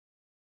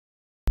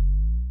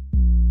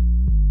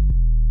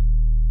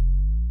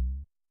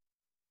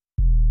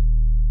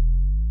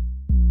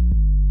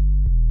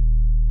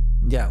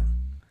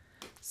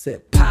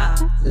Said pop,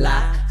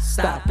 lock,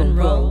 stop and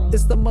roll.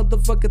 It's the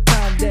motherfucking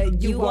time that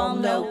you all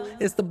know.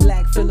 It's the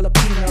black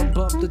Filipino,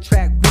 bump the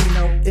track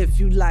Reno. If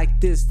you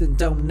like this, then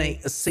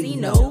donate a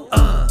C-No.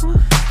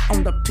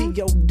 On the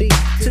P-O-D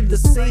to the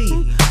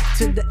C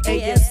to the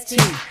A-S-T.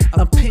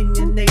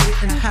 Opinionated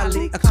and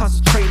highly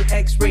concentrated,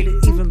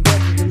 X-rated, even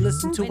better to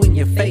listen to when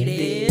you're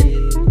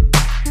faded.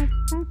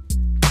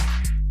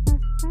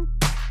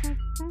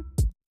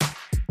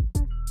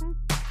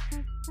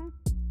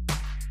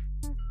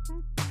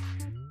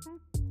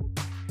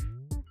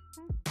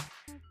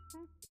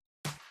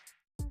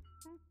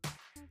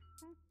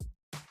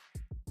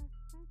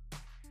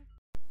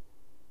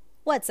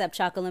 What's up,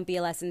 Chocolympia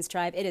Lessons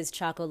tribe? It is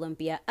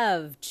Chocolympia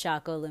of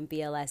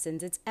Chocolympia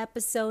Lessons. It's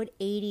episode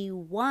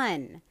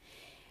 81.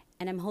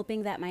 And I'm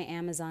hoping that my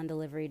Amazon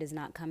delivery does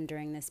not come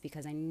during this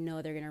because I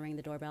know they're going to ring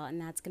the doorbell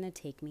and that's going to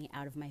take me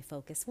out of my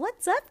focus.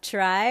 What's up,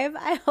 tribe?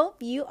 I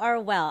hope you are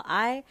well.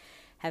 I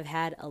have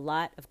had a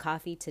lot of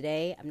coffee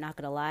today. I'm not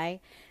going to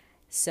lie.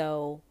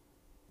 So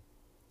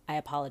I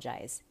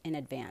apologize in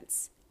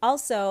advance.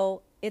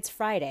 Also, it's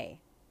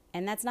Friday.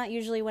 And that's not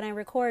usually when I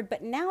record,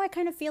 but now I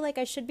kind of feel like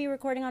I should be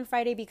recording on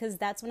Friday because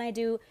that's when I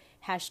do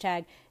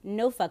hashtag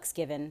no fucks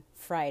given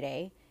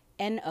Friday,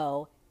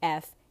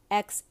 NOFXXXS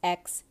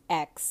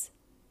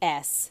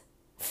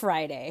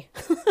Friday.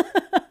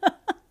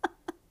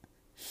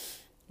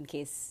 In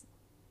case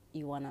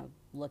you want to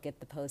look at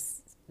the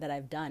posts that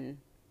I've done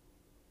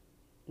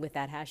with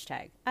that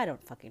hashtag. I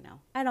don't fucking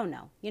know. I don't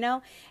know, you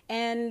know?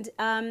 And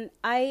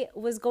I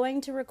was going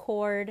to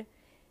record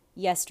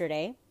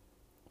yesterday.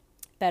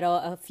 But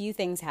a few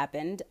things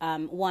happened.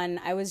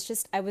 One, I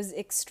was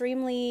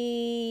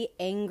extremely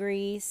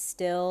angry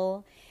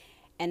still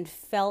and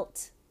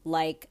felt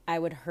like I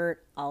would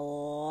hurt a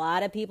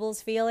lot of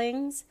people's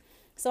feelings.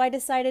 So I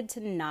decided to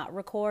not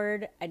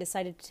record. I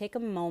decided to take a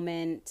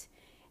moment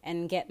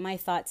and get my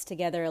thoughts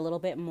together a little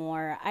bit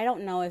more. I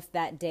don't know if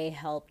that day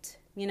helped,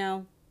 you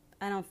know?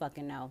 I don't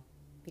fucking know.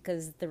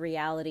 Because the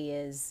reality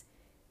is,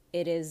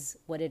 it is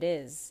what it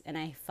is. And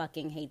I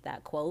fucking hate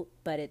that quote,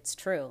 but it's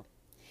true.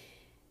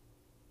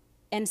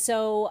 And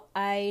so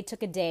I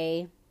took a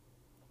day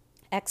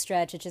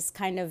extra to just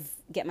kind of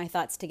get my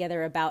thoughts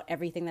together about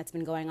everything that's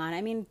been going on.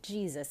 I mean,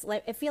 Jesus,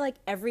 like I feel like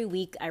every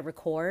week I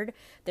record,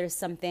 there's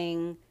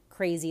something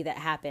crazy that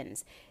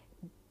happens.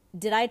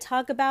 Did I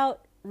talk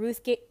about Ruth?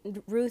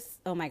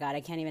 Oh my God,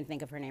 I can't even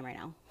think of her name right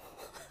now.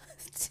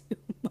 Too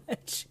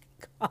much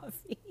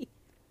coffee.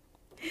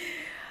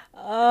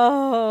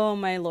 Oh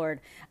my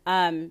Lord.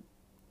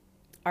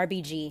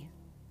 RBG.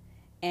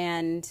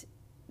 And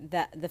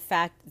the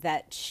fact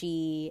that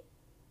she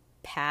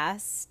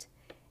passed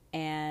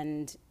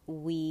and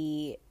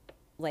we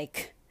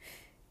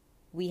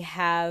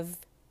have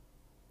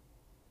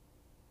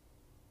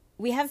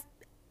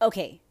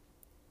okay,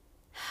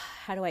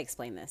 how do I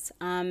explain this?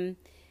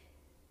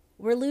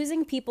 We're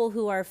losing people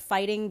who are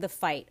fighting the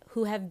fight,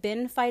 who have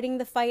been fighting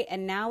the fight,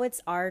 and now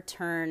it's our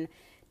turn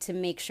to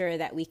make sure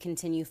that we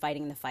continue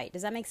fighting the fight.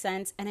 Does that make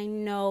sense? And I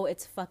know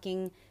it's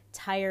fucking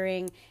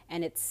tiring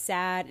and it's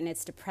sad and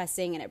it's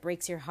depressing and it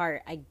breaks your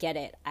heart. I get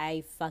it.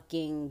 I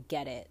fucking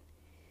get it.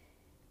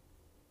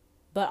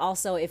 But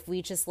also if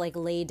we just like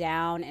lay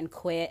down and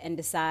quit and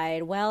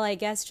decide, well, I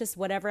guess just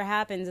whatever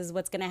happens is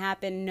what's going to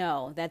happen.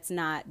 No, that's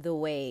not the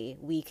way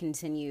we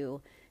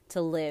continue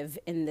to live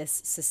in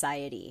this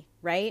society,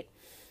 right?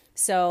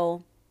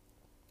 So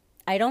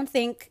I don't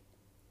think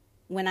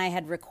when I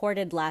had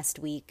recorded last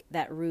week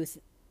that Ruth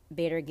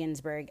Bader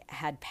Ginsburg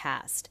had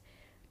passed.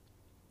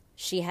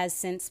 She has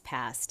since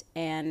passed,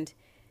 and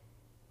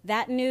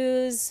that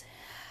news,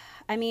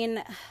 I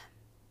mean,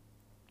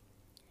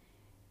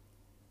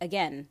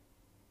 again,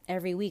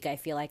 every week I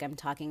feel like I'm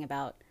talking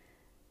about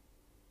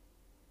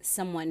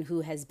someone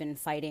who has been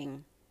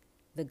fighting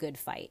the good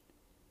fight.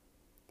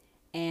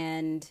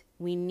 And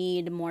we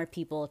need more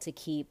people to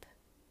keep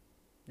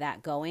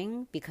that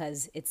going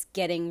because it's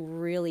getting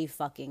really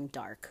fucking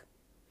dark.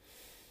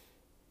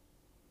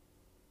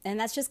 And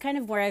that's just kind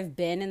of where I've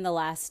been in the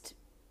last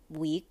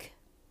week.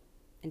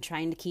 And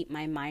trying to keep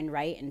my mind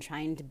right and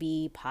trying to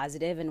be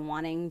positive and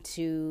wanting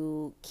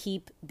to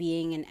keep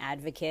being an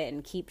advocate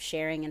and keep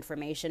sharing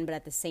information. But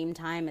at the same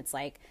time, it's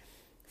like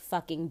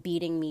fucking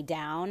beating me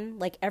down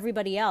like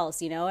everybody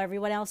else, you know,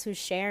 everyone else who's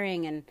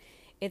sharing. And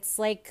it's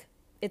like,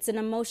 it's an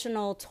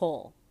emotional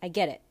toll. I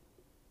get it.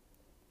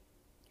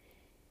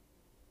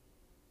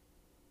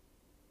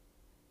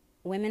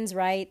 Women's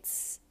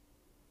rights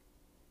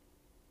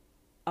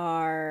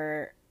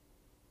are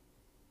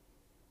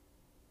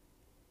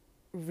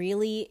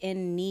really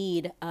in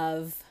need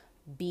of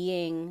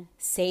being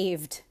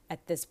saved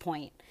at this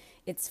point.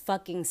 It's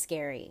fucking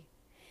scary.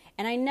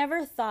 And I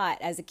never thought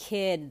as a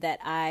kid that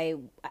I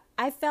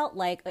felt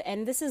like,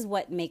 and this is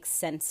what makes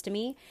sense to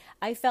me,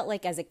 I felt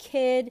like as a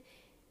kid,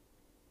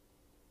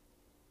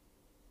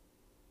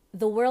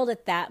 the world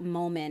at that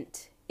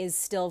moment is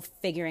still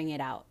figuring it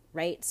out,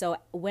 right? So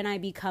when I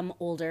become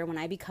older, when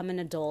I become an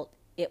adult,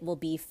 it will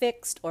be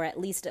fixed or at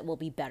least it will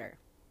be better.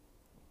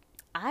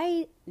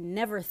 I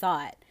never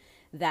thought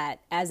that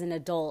as an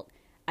adult,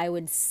 I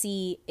would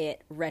see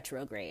it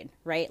retrograde,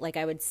 right? Like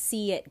I would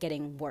see it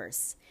getting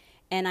worse.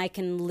 And I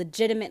can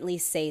legitimately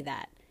say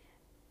that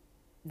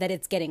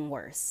it's getting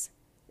worse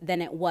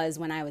than it was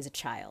when I was a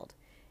child.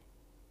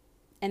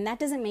 And that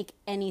doesn't make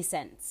any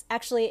sense.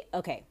 Actually,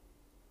 okay,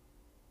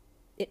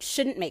 it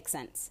shouldn't make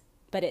sense,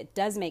 but it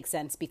does make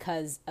sense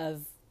because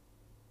of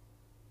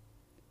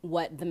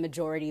what the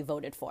majority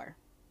voted for,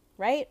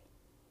 right?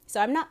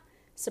 So I'm not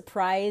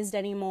surprised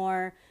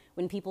anymore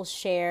when people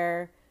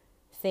share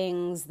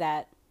things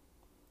that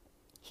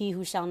he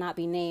who shall not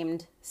be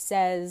named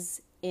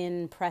says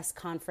in press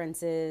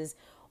conferences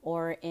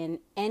or in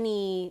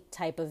any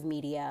type of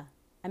media.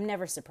 I'm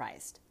never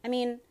surprised. I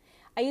mean,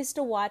 I used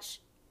to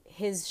watch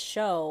his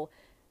show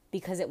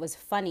because it was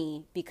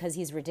funny, because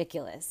he's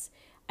ridiculous.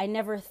 I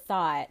never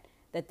thought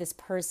that this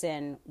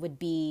person would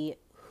be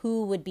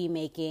who would be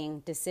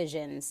making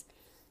decisions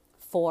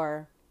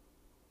for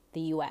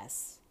the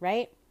US,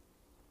 right?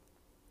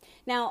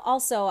 Now,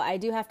 also, I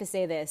do have to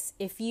say this.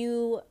 If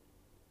you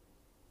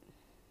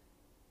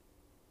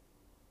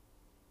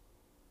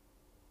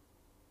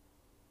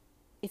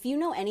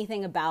know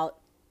anything about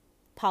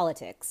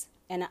politics,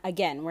 and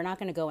again, we're not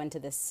going to go into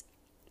this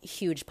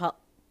huge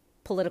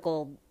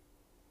political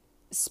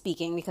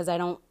speaking because I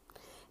don't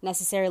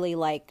necessarily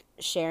like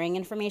sharing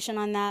information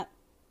on that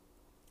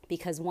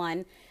because,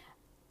 one,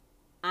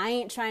 I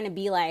ain't trying to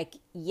be like,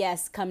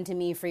 yes, come to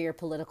me for your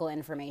political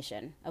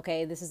information,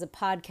 okay? This is a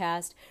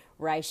podcast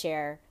where I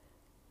share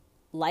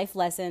life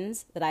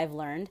lessons that I've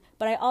learned,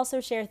 but I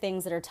also share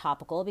things that are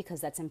topical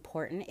because that's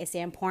important. It's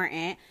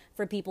important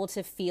for people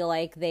to feel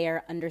like they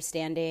are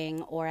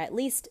understanding, or at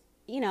least,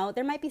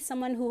 there might be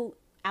someone who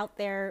out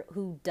there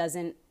who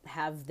doesn't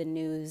have the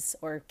news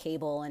or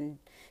cable and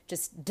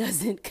just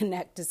doesn't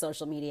connect to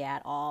social media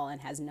at all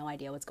and has no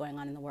idea what's going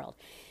on in the world.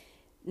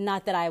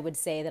 Not that I would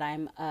say that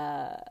I'm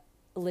a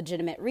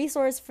legitimate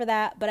resource for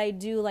that, but I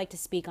do like to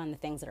speak on the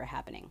things that are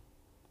happening.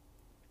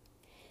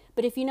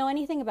 But if you know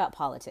anything about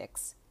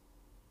politics,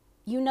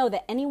 you know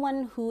that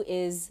anyone who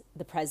is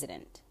the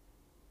president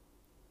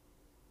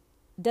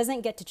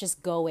doesn't get to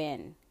just go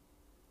in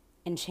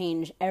and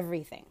change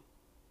everything.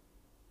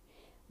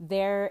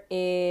 There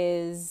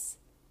is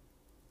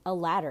a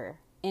ladder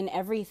in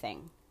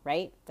everything,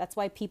 right? That's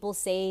why people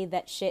say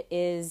that shit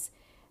is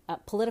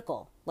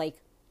political.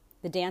 Like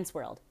the dance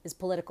world is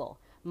political.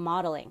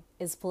 Modeling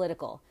is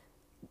political.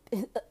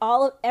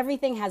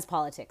 Everything has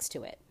politics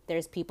to it.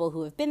 There's people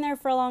who have been there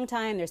for a long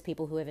time. There's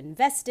people who have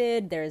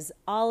invested. There's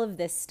all of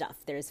this stuff.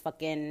 There's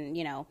fucking,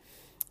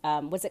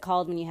 what's it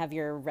called when you have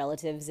your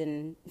relatives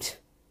in...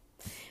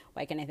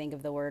 Why can't I think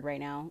of the word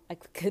right now?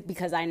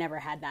 Because I never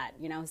had that,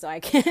 so I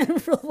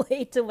can't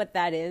relate to what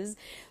that is.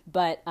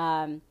 But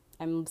I'm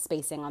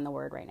spacing on the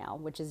word right now,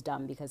 which is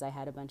dumb because I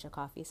had a bunch of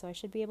coffee, so I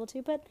should be able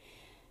to. But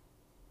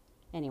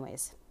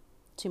anyways,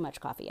 too much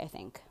coffee, I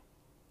think.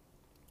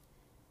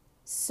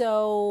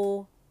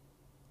 So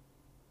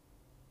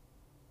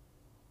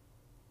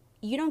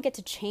you don't get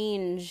to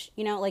change,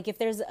 like if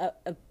there's a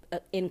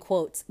in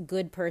quotes,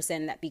 good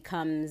person that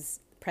becomes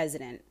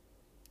president,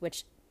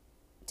 which,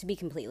 to be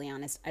completely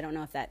honest, I don't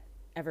know if that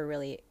ever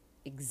really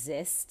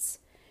exists.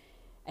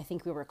 I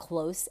think we were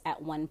close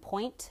at one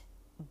point,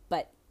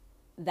 but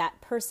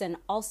that person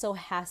also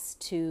has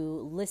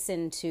to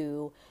listen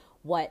to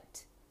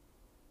what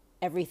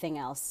everything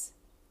else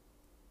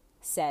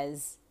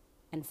says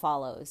and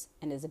follows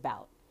and is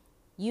about.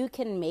 You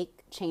can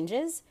make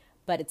changes,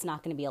 but it's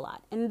not going to be a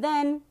lot. And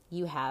then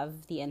you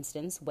have the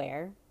instance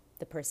where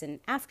the person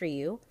after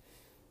you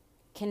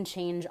can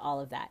change all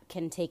of that,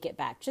 can take it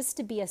back, just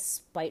to be a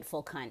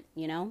spiteful cunt,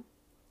 And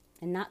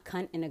not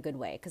cunt in a good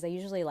way, because I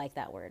usually like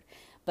that word,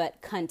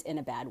 but cunt in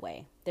a bad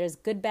way. There's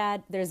good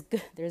cunt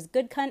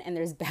and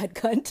there's bad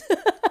cunt.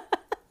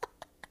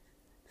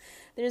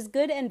 There's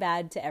good and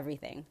bad to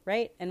everything,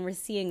 right? And we're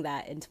seeing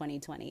that in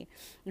 2020.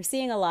 We're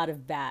seeing a lot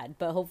of bad,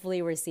 but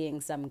hopefully we're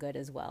seeing some good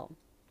as well.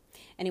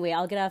 Anyway,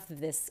 I'll get off of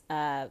this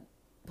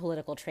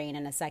political train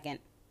in a second.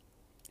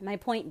 My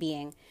point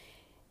being,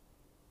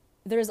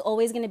 there's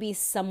always going to be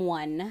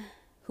someone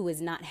who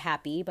is not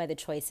happy by the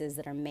choices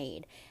that are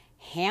made.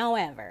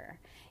 However,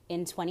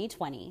 in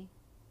 2020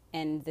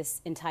 and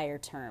this entire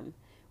term,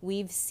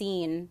 we've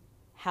seen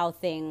how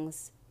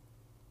things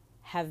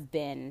have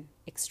been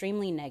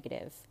extremely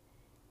negative.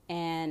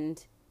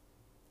 And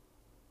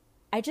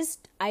I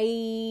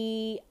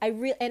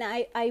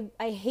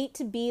hate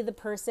to be the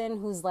person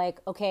who's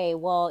like, okay,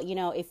 well,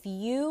 if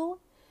you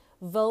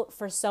vote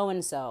for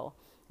so-and-so,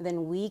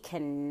 then we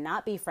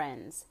cannot be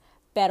friends.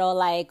 Pero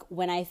like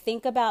when I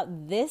think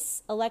about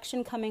this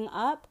election coming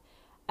up,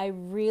 I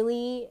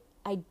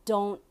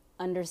don't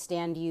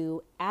understand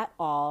you at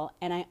all.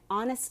 And I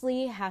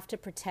honestly have to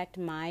protect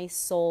my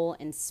soul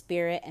and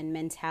spirit and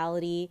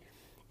mentality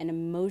and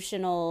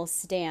emotional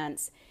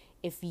stance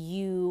if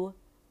you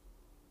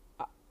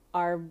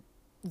are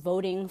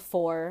voting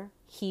for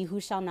he who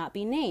shall not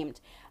be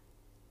named.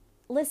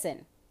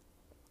 Listen,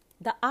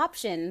 the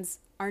options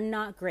are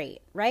not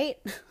great, right?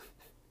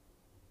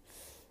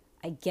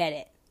 I get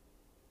it.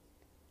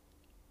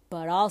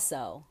 But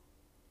also,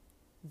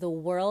 The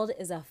world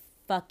is a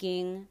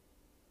fucking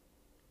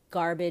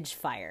garbage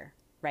fire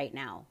right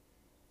now.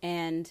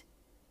 And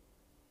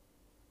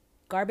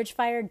garbage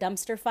fire,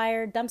 dumpster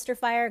fire,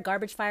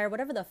 garbage fire,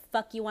 whatever the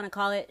fuck you want to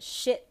call it,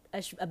 shit,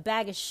 a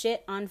bag of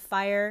shit on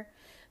fire,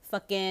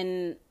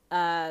 fucking,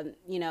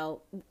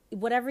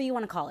 whatever you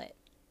want to call it.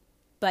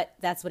 But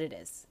that's what it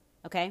is,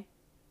 okay?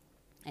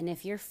 And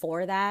if you're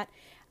for that,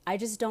 I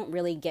just don't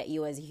really get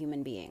you as a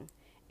human being.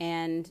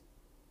 And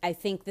I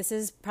think this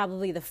is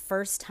probably the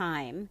first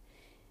time,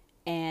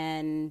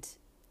 and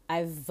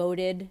I've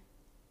voted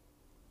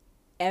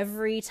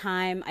every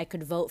time I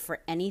could vote for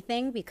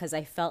anything because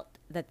I felt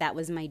that that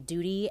was my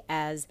duty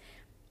as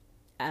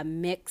a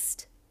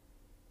mixed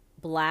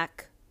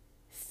black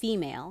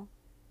female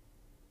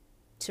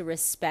to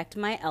respect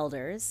my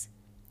elders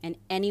and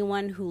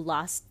anyone who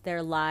lost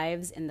their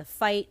lives in the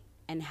fight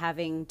and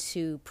having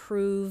to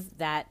prove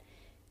that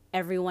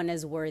everyone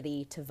is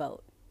worthy to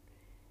vote.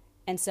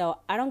 And so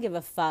I don't give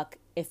a fuck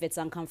if it's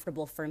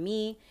uncomfortable for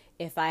me,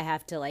 if I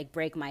have to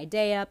break my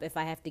day up, if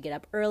I have to get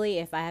up early,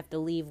 if I have to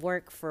leave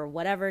work for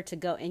whatever to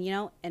go,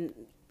 and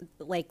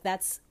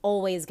that's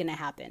always going to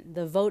happen.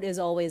 The vote is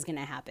always going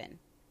to happen.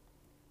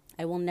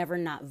 I will never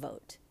not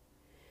vote.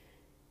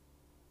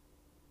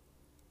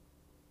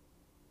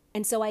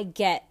 And so I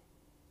get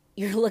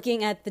you're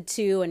looking at the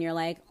two and you're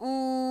like,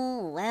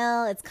 oh,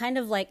 well, it's kind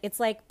of it's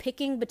like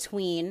picking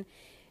between,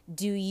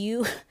 do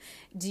you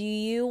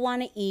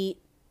want to eat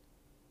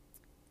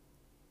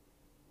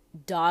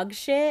dog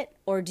shit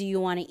or do you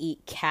want to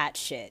eat cat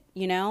shit,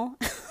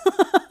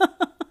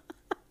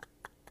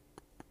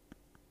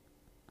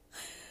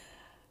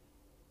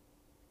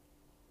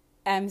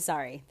 I'm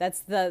sorry. That's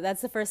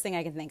the first thing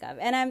I can think of.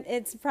 And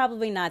it's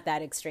probably not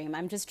that extreme.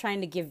 I'm just trying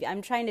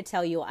to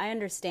tell you, I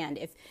understand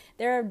if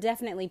there are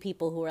definitely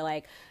people who are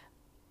like,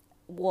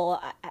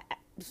 well,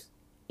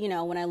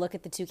 when I look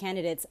at the two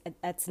candidates,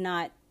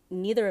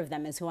 neither of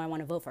them is who I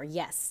want to vote for.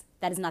 Yes,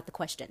 that is not the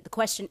question. The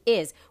question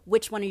is,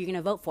 which one are you going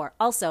to vote for?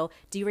 Also,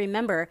 do you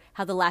remember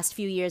how the last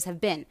few years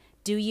have been?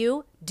 Do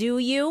you?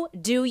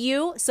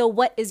 So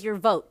what is your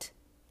vote?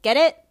 Get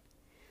it?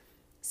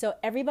 So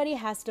everybody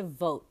has to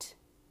vote.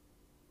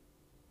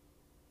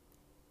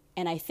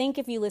 And I think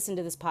if you listen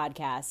to this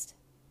podcast,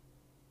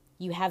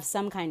 you have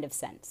some kind of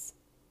sense.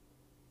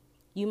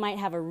 You might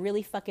have a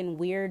really fucking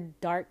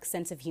weird, dark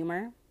sense of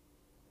humor,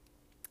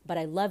 but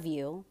I love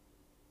you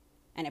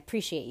and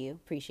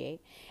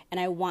appreciate, and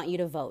I want you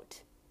to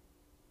vote.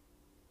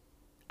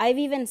 I've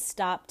even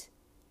stopped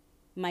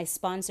my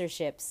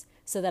sponsorships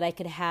so that I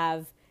could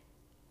have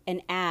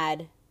an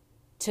ad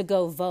to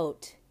go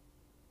vote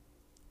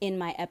in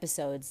my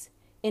episodes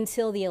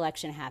until the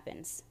election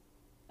happens.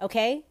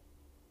 Okay?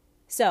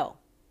 So,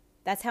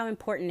 that's how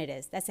important it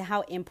is. That's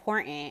how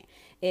important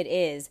it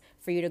is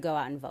for you to go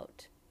out and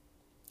vote.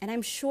 And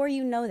I'm sure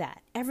you know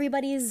that.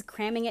 Everybody's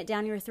cramming it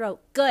down your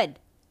throat. Good.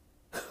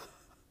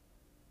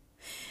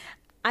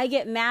 I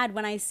get mad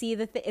when I see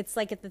it's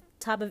like at the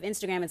top of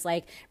Instagram, it's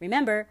like,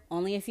 remember,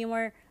 only a few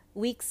more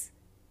weeks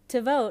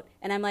to vote.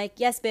 And I'm like,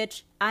 yes,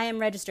 bitch, I am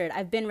registered.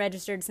 I've been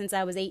registered since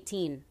I was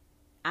 18.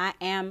 I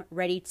am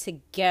ready to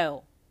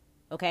go.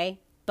 Okay?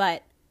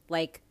 But,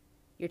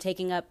 you're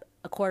taking up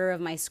a quarter of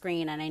my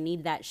screen and I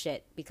need that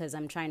shit because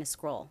I'm trying to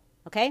scroll.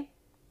 Okay?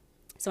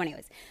 So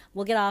anyways,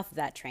 we'll get off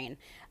that train.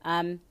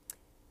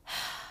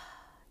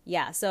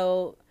 Yeah,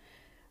 so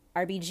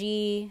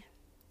RBG,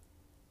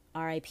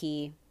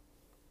 RIP,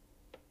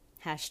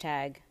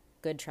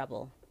 #good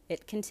trouble.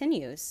 It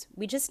continues.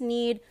 We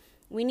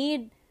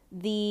need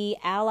the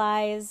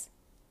allies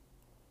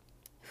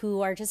who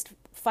are just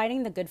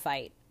fighting the good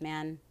fight,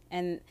 man.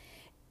 And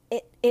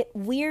it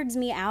weirds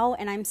me out,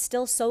 and I'm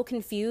still so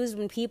confused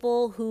when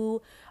people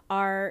who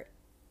are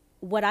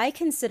what I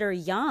consider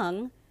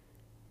young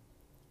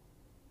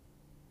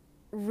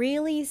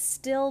really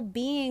still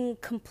being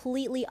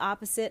completely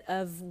opposite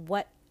of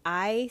what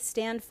I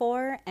stand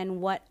for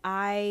and what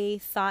I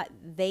thought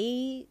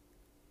they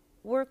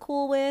were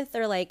cool with,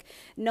 or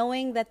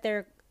knowing that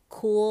they're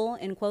cool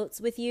in quotes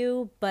with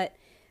you, but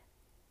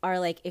are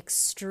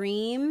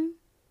extreme,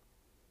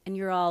 and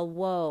you're all,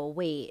 whoa,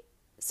 wait.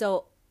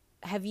 So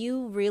have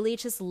you really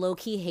just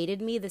low-key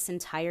hated me this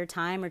entire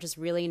time, or just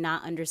really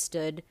not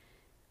understood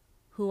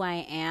who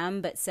I am,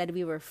 but said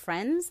we were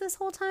friends this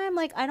whole time?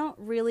 I don't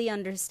really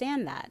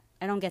understand that.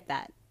 I don't get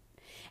that.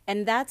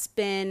 And that's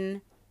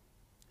been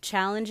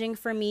challenging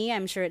for me.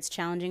 I'm sure it's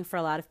challenging for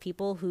a lot of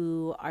people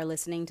who are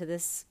listening to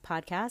this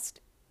podcast.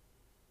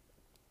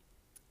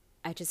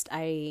 I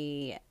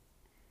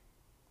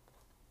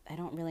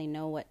don't really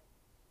know what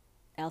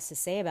else to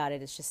say about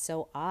it. It's just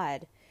so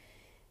odd.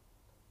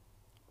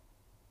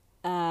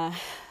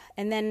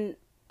 And then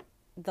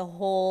the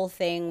whole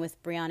thing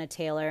with Breonna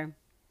Taylor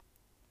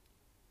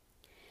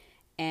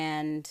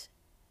and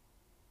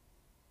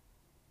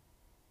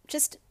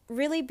just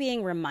really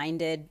being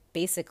reminded,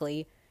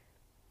 basically,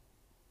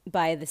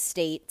 by the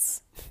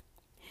states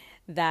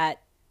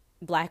that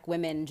Black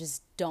women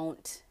just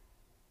don't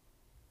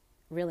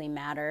really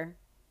matter.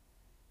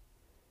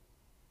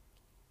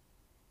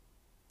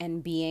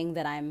 And being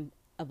that I'm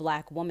a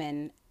black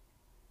woman,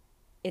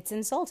 it's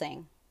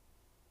insulting.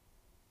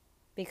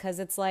 Because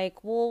it's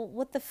like, well,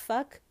 what the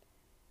fuck?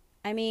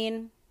 I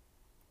mean,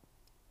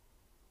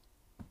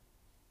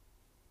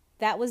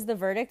 that was the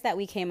verdict that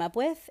we came up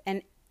with,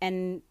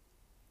 and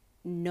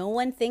no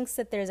one thinks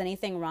that there's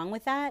anything wrong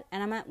with that.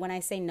 And when I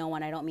say no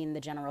one, I don't mean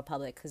the general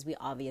public, because we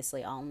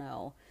obviously all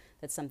know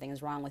that something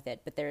is wrong with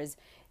it. But there's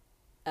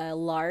a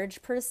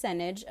large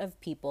percentage of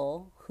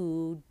people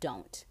who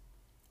don't.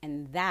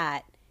 And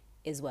that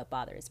is what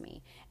bothers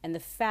me. And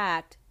the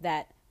fact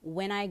that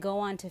when I go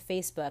onto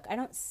Facebook,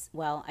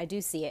 I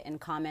do see it in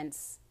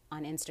comments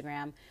on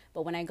Instagram,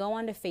 but when I go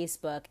onto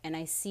Facebook and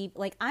I see,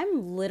 like,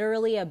 I'm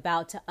literally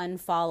about to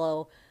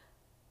unfollow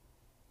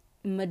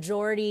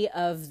majority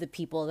of the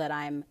people that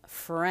I'm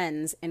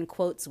friends in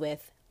quotes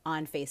with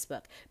on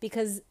Facebook,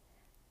 because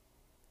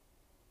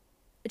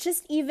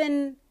just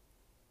even,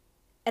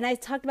 and I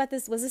talked about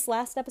this, was this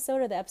last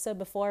episode or the episode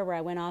before, where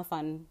I went off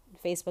on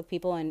Facebook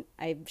people and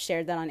I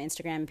shared that on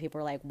Instagram and people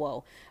were like,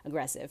 whoa,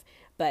 aggressive.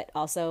 But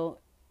also,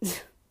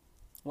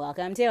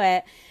 welcome to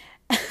it.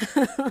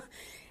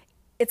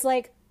 It's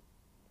like,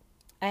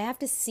 I have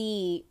to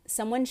see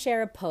someone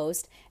share a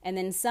post and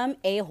then some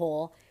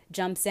a-hole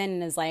jumps in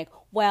and is like,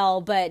 well,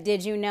 but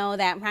did you know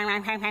that,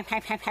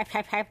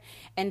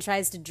 and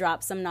tries to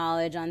drop some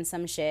knowledge on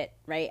some shit,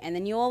 right? And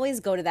then you always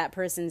go to that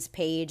person's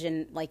page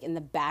and like in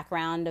the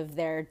background of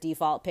their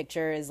default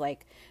picture is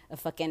like a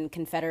fucking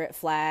Confederate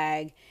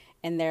flag.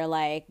 And they're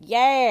like,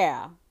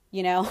 yeah,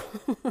 you know,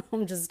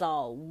 I'm just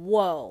all,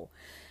 whoa,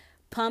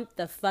 pump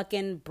the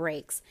fucking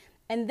brakes.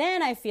 And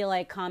then I feel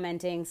like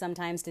commenting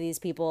sometimes to these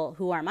people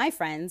who are my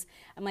friends.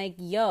 I'm like,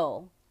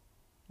 yo,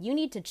 you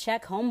need to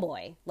check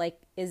homeboy. Like,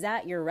 is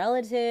that your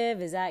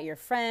relative? Is that your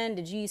friend?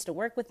 Did you used to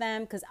work with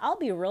them? Because I'll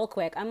be real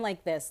quick. I'm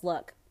like this.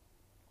 Look,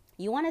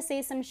 you want to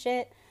say some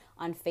shit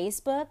on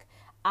Facebook?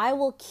 I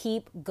will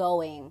keep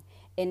going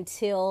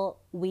until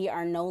we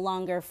are no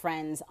longer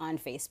friends on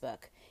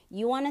Facebook.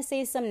 You want to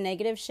say some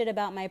negative shit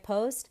about my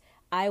post?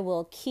 I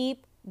will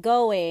keep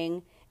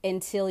going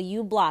until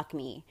you block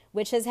me,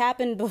 which has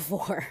happened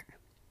before.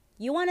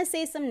 You want to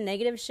say some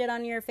negative shit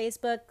on your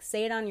Facebook?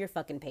 Say it on your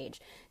fucking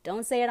page.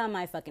 Don't say it on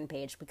my fucking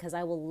page, because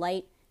I will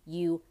light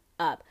you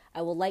up.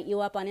 I will light you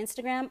up on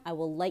Instagram. I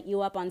will light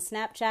you up on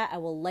Snapchat. I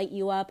will light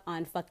you up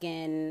on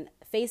fucking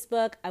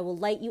Facebook. I will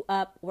light you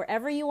up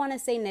wherever you want to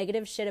say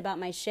negative shit about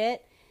my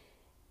shit.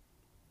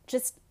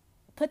 Just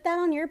put that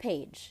on your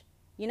page.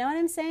 You know what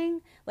I'm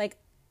saying? Like,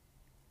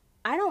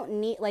 I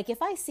don't need, like,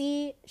 if I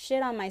see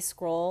shit on my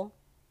scroll,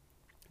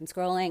 I'm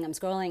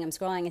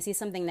scrolling, I see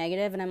something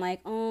negative and I'm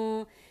like,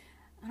 oh,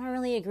 I don't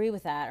really agree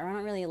with that, or I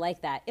don't really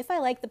like that. If I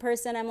like the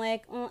person, I'm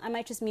like, I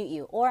might just mute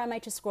you, or I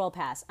might just scroll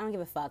past. I don't give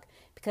a fuck,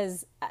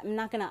 because I'm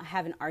not going to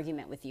have an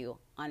argument with you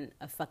on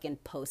a fucking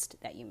post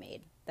that you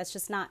made. That's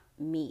just not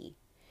me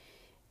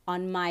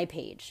on my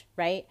page,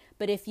 right?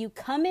 But if you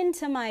come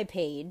into my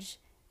page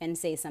and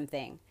say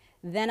something,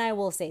 then I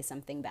will say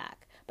something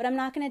back. But I'm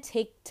not going to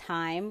take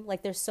time.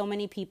 Like, there's so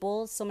many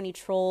people, so many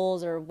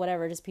trolls or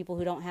whatever, just people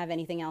who don't have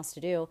anything else to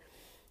do,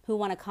 who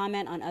want to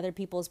comment on other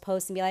people's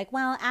posts and be like,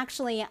 well,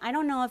 actually, I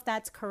don't know if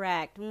that's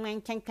correct.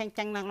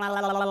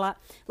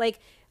 Like,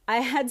 I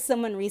had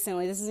someone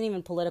recently, this isn't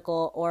even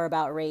political or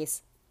about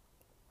race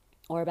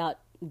or about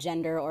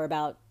gender or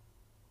about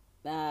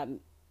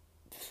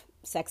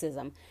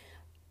sexism,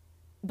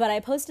 but I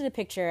posted a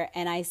picture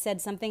and I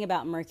said something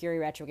about Mercury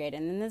retrograde.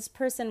 And then this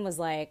person was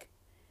like,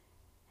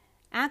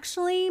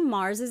 actually,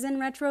 Mars is in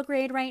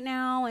retrograde right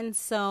now, and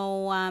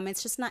so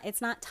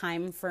it's not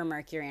time for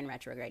Mercury in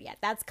retrograde yet.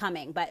 That's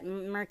coming, but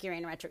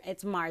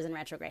it's Mars in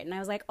retrograde. And I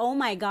was like, oh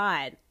my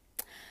God,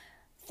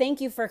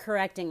 thank you for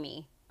correcting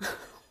me.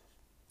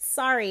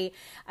 Sorry,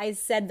 I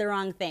said the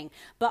wrong thing.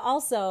 But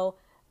also,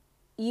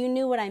 you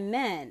knew what I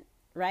meant,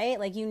 right?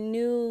 Like, you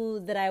knew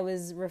that I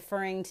was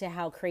referring to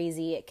how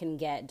crazy it can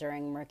get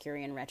during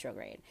Mercury in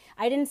retrograde.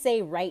 I didn't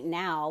say right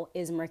now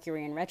is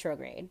Mercury in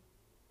retrograde,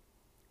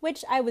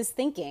 which I was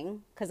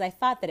thinking, because I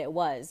thought that it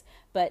was,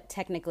 but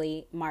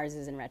technically Mars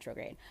is in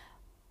retrograde.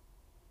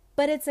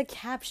 But it's a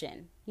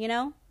caption, you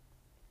know?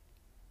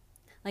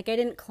 Like, I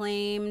didn't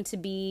claim to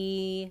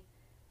be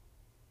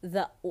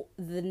the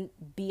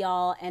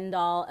be-all,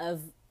 end-all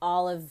of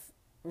all of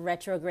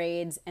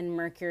retrogrades and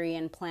Mercury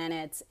and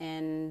planets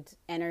and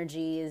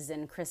energies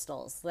and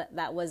crystals.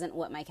 That wasn't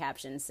what my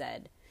caption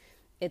said.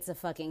 It's a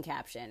fucking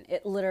caption.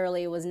 It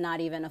literally was not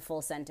even a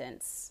full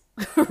sentence,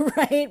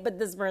 right? But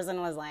this person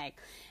was like,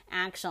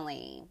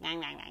 actually,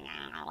 and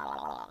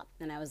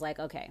I was like,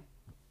 okay,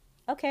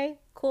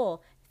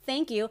 cool.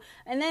 Thank you.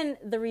 And then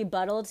the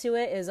rebuttal to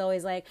it is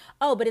always like,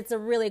 oh, but it's a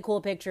really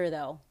cool picture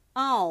though.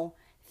 Oh,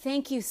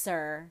 thank you,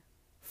 sir,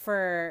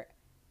 for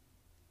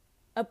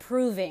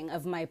approving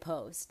of my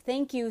post.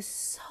 Thank you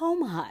so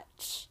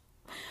much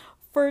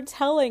for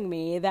telling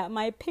me that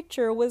my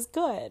picture was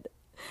good.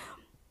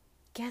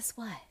 Guess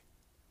what?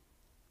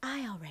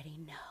 I already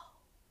know,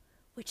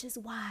 which is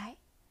why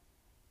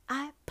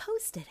I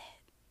posted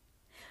it.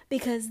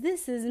 Because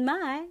this is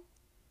my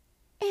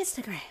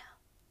Instagram.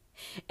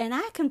 And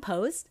I can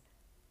post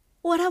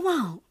what I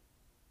want.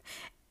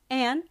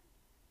 And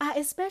I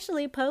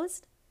especially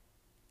post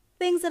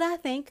things that I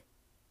think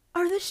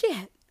are the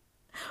shit.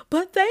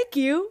 But thank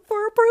you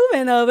for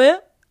approving of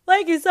it.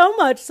 Thank you so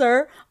much,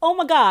 sir. Oh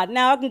my God,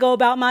 now I can go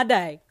about my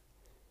day.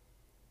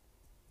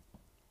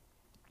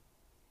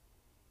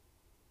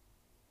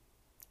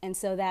 And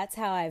so that's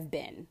how I've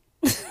been.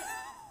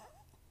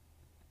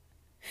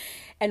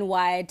 And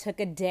why I took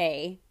a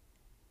day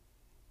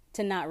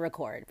to not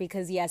record.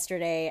 Because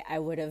yesterday I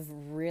would have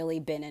really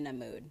been in a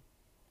mood.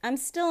 I'm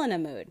still in a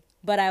mood,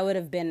 but I would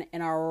have been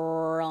in a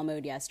real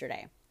mood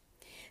yesterday.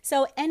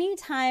 So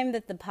anytime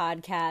that the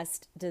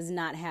podcast does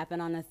not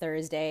happen on a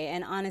Thursday,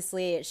 and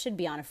honestly, it should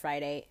be on a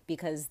Friday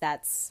because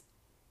that's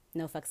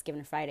no fucks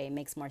given Friday. It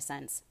makes more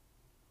sense.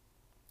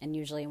 And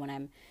usually when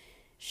I'm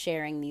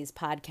sharing these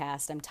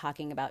podcasts, I'm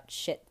talking about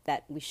shit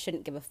that we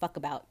shouldn't give a fuck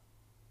about,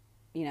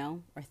 you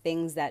know, or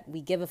things that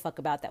we give a fuck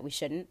about that we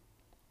shouldn't.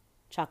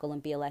 Chalk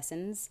Olympia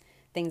lessons,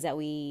 things that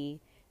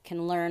we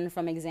can learn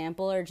from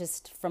example or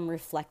just from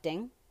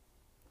reflecting.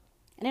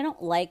 And I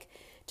don't like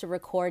to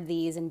record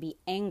these and be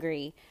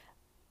angry,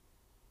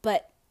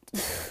 but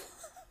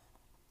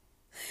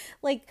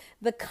like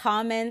the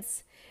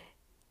comments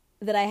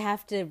that I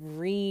have to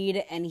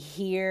read and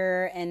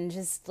hear, and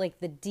just like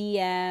the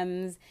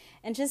DMs,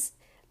 and just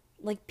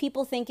like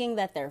people thinking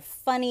that they're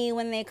funny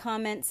when they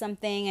comment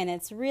something and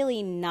it's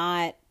really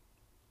not,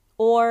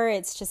 or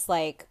it's just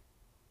like,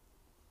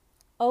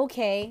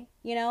 okay,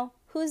 you know,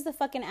 who's the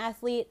fucking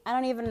athlete? I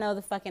don't even know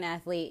the fucking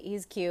athlete.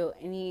 He's cute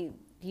and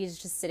he's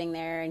just sitting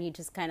there and he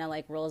just kind of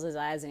like rolls his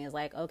eyes and he's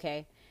like,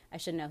 okay, I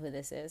should know who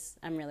this is.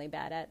 I'm really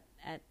bad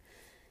at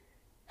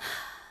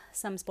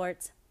some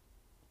sports.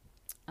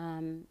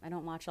 I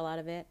don't watch a lot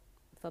of it.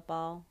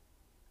 Football.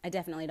 I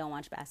definitely don't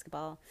watch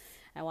basketball.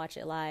 I watch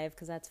it live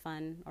because that's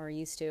fun, or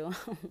used to.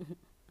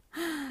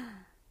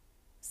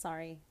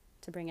 Sorry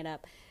to bring it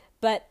up.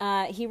 But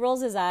he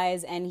rolls his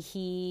eyes and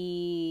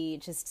he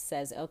just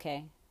says,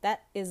 okay,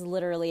 that is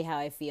literally how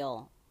I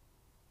feel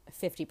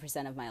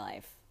 50% of my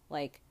life.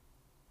 Like,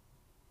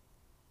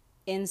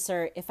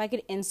 if I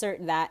could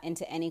insert that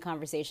into any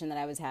conversation that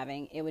I was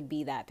having, it would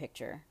be that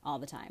picture all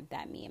the time,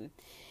 that meme.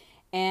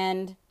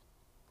 And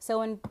so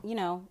when, you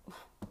know,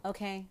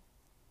 okay,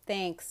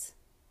 thanks,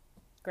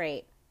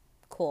 great,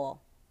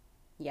 cool,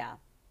 yeah.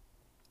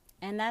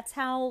 And that's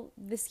how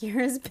this year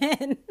has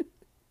been.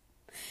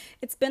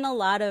 It's been a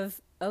lot of,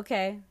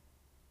 okay,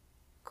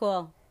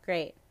 cool,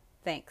 great,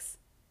 thanks,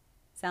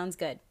 sounds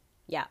good,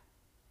 yeah,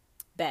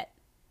 bet,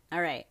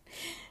 all right,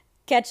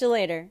 catch you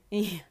later,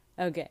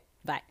 okay,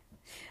 bye.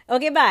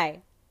 Okay, bye.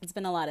 It's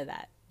been a lot of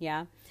that,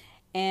 yeah?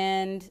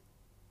 And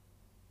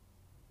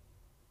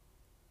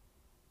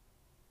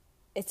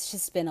it's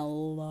just been a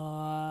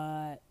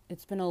lot.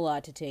 It's been a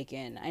lot to take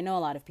in. I know a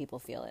lot of people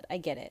feel it. I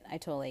get it. I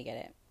totally get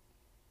it.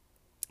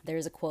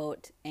 There's a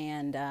quote,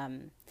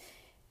 and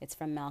it's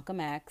from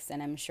Malcolm X,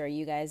 and I'm sure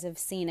you guys have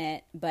seen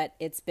it, but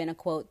it's been a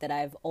quote that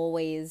I've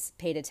always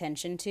paid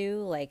attention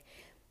to, like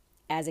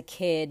as a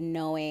kid,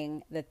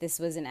 knowing that this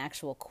was an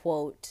actual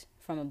quote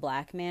from a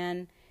black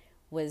man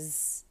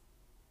was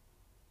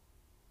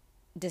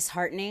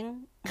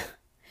disheartening.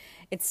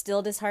 It's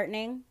still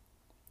disheartening.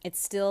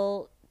 It's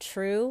still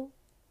true.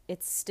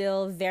 It's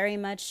still very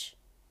much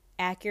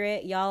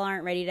accurate. Y'all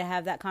aren't ready to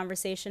have that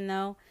conversation,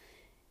 though.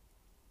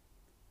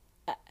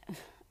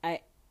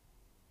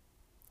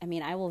 I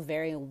mean, I will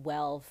very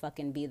well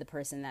fucking be the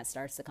person that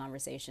starts the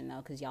conversation, though,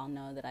 because y'all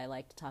know that I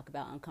like to talk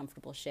about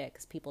uncomfortable shit,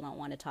 because people don't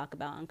want to talk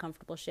about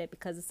uncomfortable shit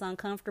because it's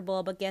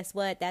uncomfortable. But guess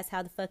what? That's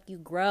how the fuck you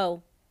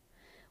grow.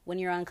 When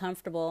you're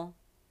uncomfortable.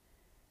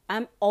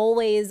 I'm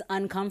always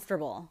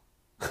uncomfortable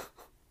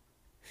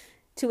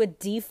to a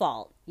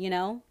default, you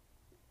know?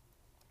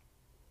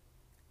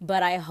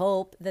 But I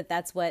hope that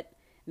that's what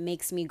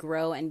makes me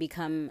grow and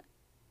become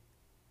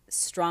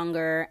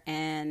stronger,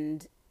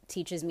 and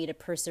teaches me to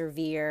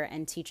persevere,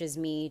 and teaches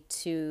me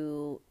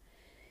to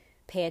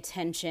pay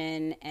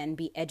attention and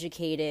be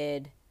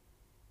educated.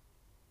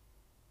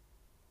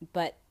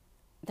 But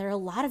there are a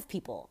lot of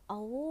people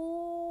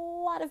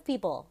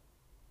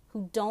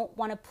who don't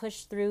want to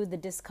push through the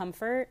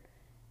discomfort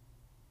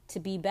to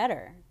be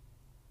better.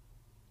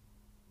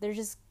 They're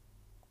just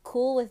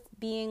cool with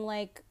being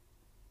like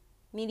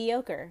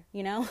mediocre,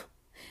 you know?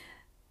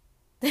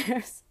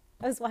 I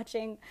was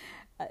watching,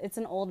 it's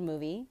an old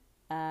movie,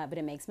 but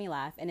it makes me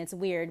laugh. And it's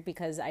weird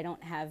because I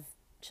don't have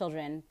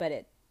children, but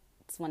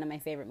it's one of my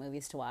favorite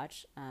movies to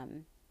watch.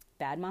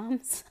 Bad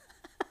Moms.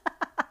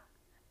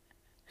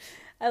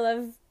 I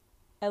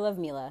love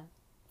Mila,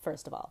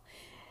 first of all.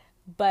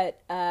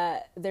 But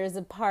there's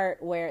a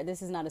part where,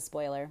 this is not a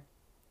spoiler,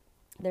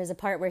 there's a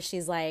part where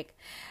she's like,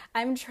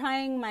 I'm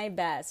trying my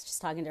best. She's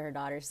talking to her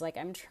daughter. She's like,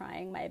 I'm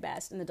trying my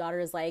best. And the daughter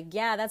is like,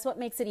 yeah, that's what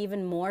makes it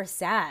even more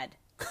sad.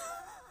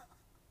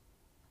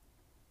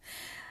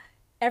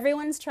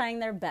 Everyone's trying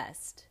their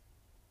best.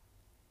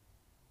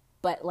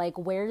 But like,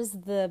 where's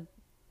the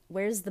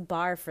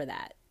bar for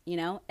that? You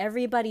know,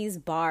 everybody's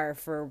bar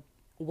for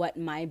what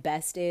my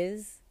best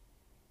is,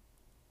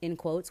 in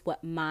quotes,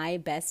 what my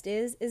best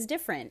is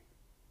different.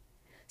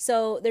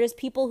 So there's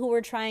people who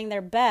are trying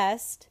their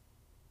best.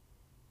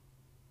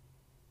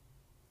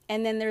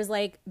 And then there's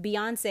like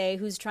Beyonce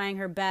who's trying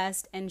her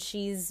best and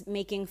she's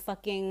making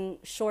fucking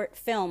short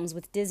films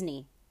with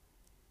Disney.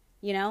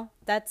 You know,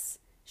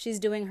 she's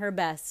doing her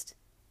best.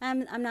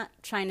 I'm not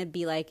trying to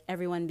be like,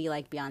 everyone be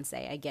like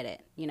Beyonce. I get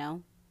it, you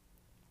know?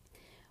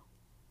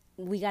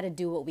 We got to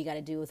do what we got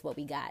to do with what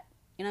we got.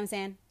 You know what I'm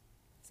saying?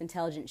 It's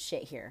intelligent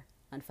shit here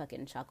on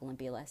fucking Chalk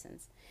Olympia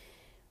Lessons.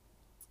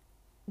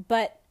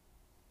 But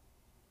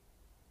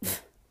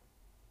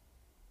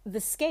the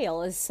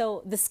scale is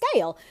so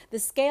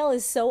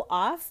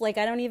off. Like,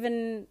 I don't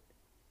even,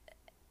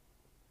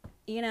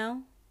 you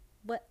know,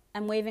 what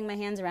I'm waving my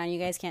hands around. You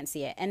guys can't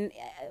see it. And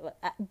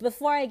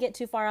before I get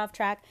too far off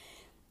track,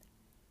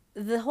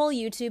 the whole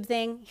YouTube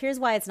thing, here's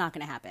why it's not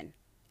going to happen.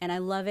 And I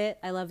love it.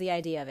 I love the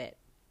idea of it.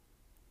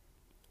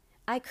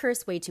 I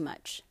curse way too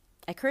much.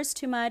 I curse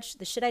too much.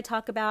 The shit I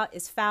talk about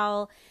is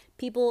foul.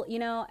 People, you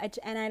know,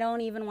 and I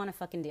don't even want to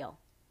fucking deal.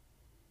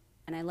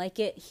 And I like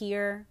it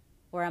here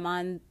where I'm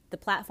on the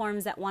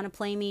platforms that want to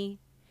play me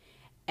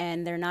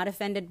and they're not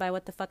offended by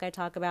what the fuck I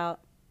talk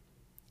about.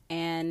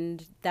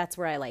 And that's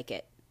where I like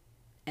it.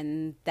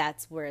 And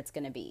that's where it's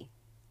going to be.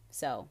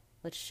 So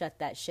let's shut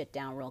that shit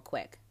down real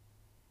quick.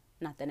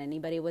 Not that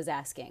anybody was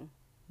asking.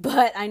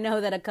 But I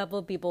know that a couple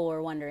of people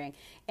were wondering.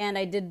 And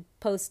I did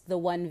post the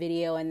one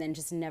video and then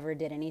just never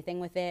did anything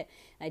with it.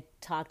 I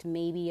talked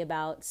maybe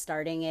about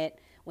starting it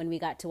when we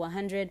got to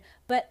 100.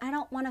 But I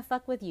don't want to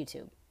fuck with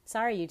YouTube.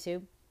 Sorry,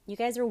 YouTube. You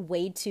guys are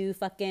way too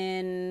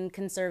fucking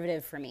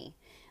conservative for me.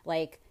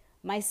 Like,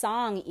 my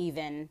song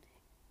even,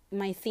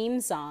 my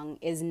theme song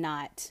is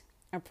not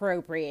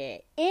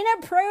appropriate.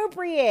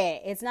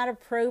 Inappropriate! It's not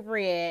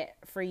appropriate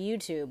for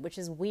YouTube, which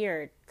is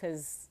weird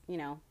because, you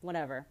know,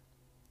 whatever.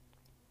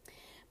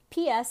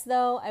 P.S.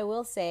 though, I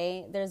will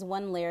say there's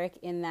one lyric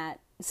in that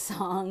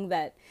song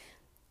that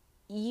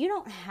you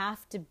don't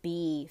have to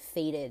be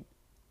fated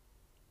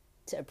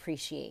to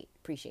appreciate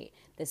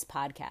this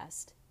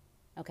podcast.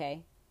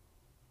 Okay?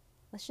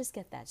 Let's just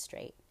get that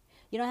straight.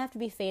 You don't have to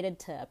be fated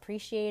to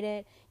appreciate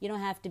it. You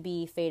don't have to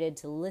be fated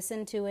to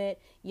listen to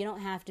it. You don't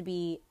have to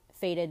be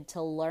fated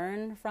to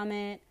learn from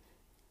it.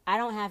 I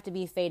don't have to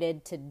be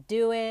fated to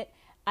do it.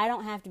 I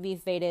don't have to be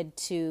fated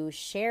to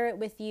share it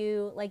with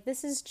you. Like,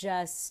 this is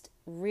just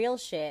real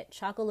shit.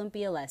 Chalk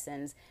Olympia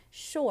Lessons.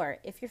 Sure,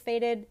 if you're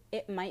fated,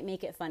 it might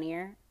make it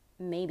funnier.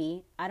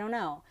 Maybe. I don't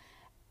know.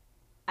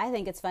 I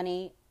think it's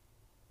funny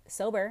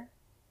sober.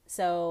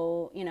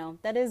 So, you know,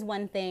 that is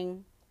one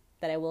thing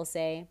that I will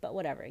say, but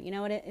whatever. You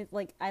know what it is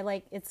what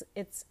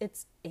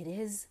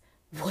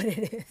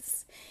it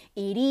is.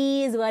 It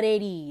is what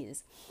it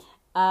is.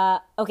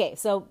 Okay,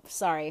 so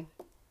sorry.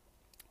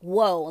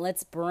 Whoa,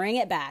 let's bring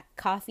it back.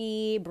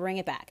 Coffee, bring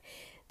it back.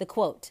 The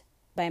quote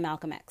by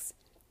Malcolm X.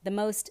 The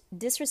most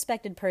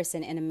disrespected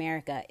person in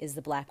America is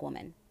the black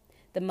woman.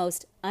 The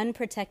most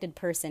unprotected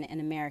person in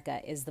America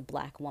is the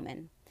black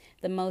woman.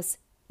 The most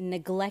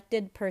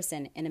neglected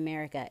person in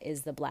America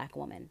is the black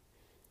woman.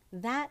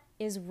 That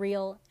is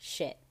real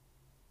shit.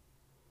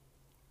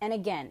 And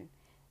again,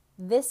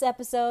 this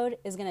episode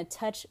is going to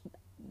touch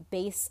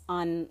base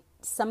on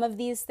some of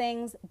these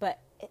things, but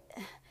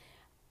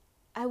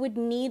I would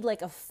need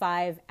like a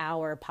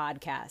 5-hour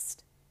podcast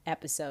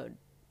episode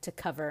to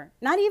cover.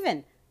 Not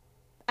even.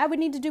 I would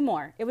need to do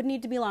more. It would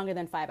need to be longer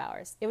than 5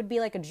 hours. It would be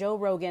like a Joe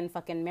Rogan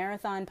fucking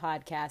marathon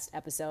podcast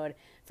episode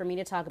for me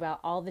to talk about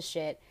all the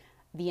shit,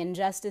 the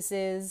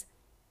injustices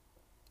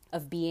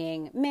of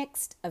being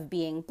mixed, of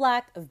being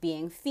black, of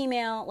being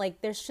female.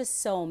 Like, there's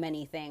just so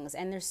many things.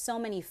 And there's so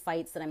many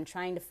fights that I'm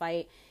trying to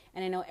fight.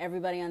 And I know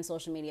everybody on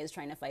social media is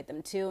trying to fight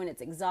them too. And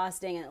it's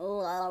exhausting.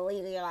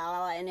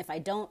 And if I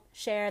don't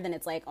share, then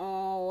it's like,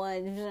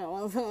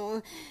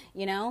 oh,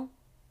 you know?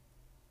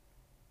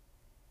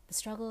 The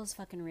struggle is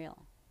fucking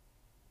real.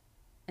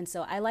 And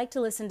so I like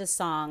to listen to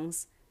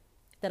songs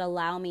that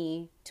allow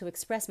me to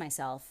express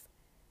myself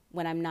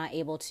when I'm not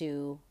able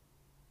to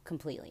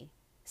completely.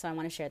 So I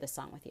want to share this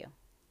song with you.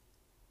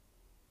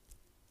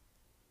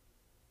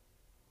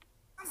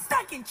 I'm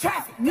stuck in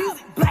traffic,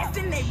 music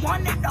blasting, they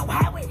wanna know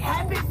how it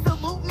happened.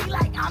 Salute me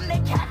like I'm the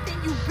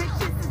captain, you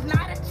bitches is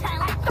not a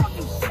challenge. I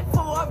talking shit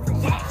for a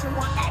reaction,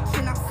 one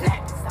action, I'm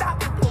snapping. Stop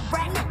with the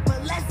racket,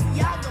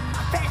 Balenciaga,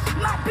 my fashion.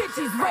 My bitch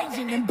is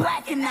raging and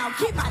blacking out.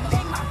 Keep my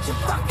name out your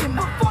fucking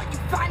before you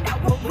find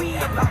out what we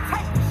about.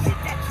 Type of shit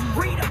that you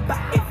read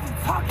about. If you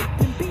talk it,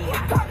 then be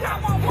it. Call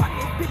 911,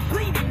 this bitch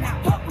bleeding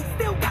out. But we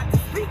still got the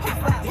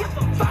speakers loud. Give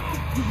a fuck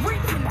if you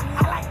reaching out.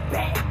 I like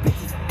bad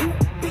bitches who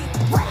be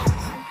rap.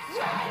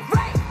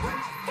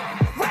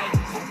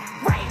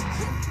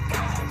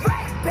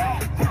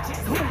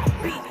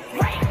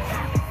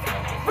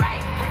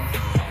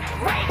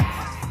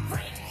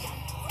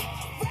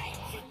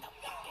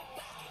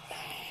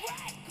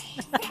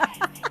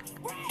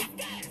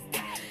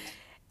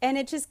 And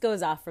it just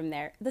goes off from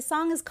there. The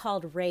song is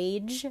called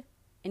Rage,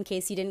 in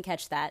case you didn't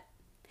catch that.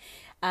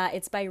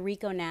 It's by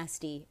Rico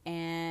Nasty,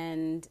 and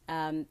And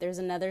there's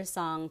another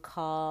song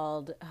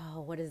called,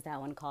 oh, what is that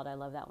one called? I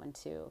love that one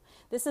too.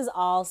 This is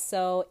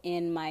also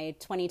in my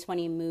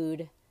 2020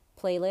 mood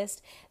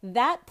playlist.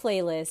 That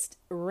playlist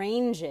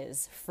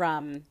ranges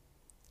from,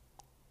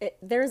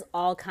 there's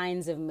all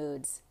kinds of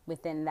moods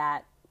within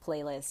that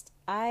playlist.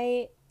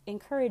 I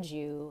encourage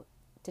you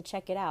to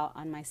check it out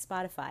on my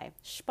Spotify.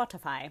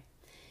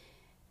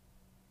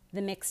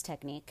 The Mix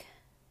Technique.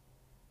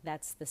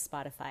 That's the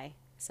Spotify.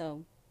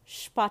 So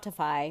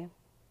Spotify,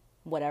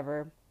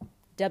 whatever,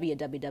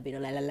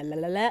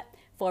 www./The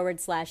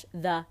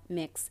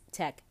Mix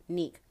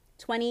Technique.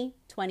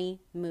 2020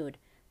 mood.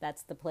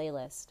 That's the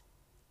playlist.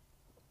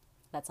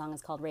 That song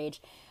is called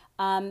Rage.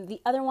 The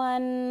other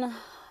one,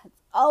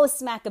 oh,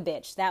 Smack a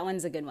Bitch. That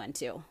one's a good one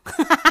too.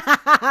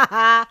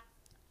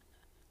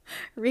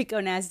 Rico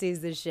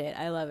Nasty's the shit.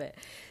 I love it.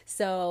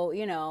 So,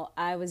 you know,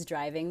 I was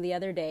driving the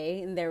other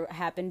day and there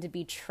happened to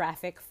be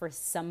traffic for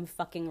some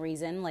fucking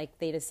reason. Like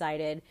they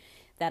decided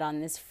that on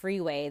this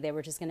freeway, they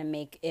were just going to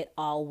make it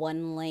all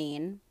one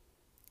lane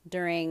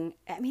during,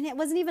 I mean, it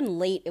wasn't even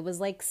late. It was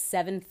like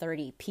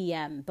 7:30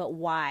 p.m. But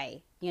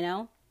why, you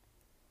know?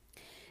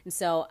 And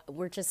so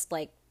we're just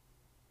like,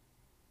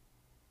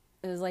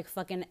 it was like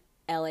fucking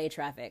LA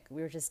traffic.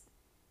 We were just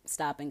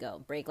stop and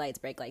go, brake lights,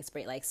 brake lights,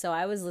 brake lights. So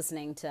I was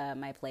listening to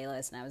my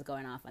playlist and I was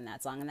going off on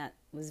that song, and that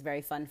was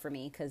very fun for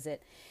me because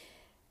it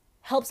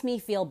helps me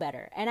feel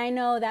better. And I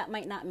know that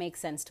might not make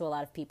sense to a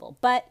lot of people,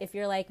 but if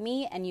you're like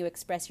me and you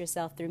express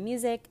yourself through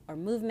music or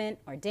movement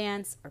or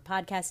dance or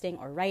podcasting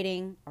or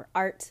writing or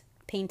art,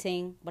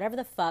 painting, whatever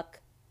the fuck,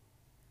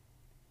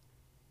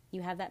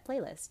 you have that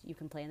playlist you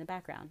can play in the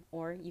background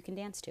or you can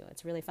dance to.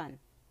 It's really fun.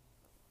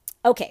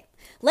 Okay,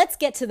 let's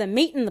get to the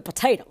meat and the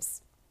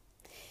potatoes.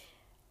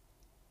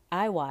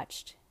 I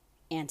watched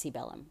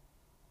Antebellum.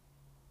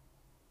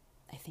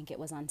 I think it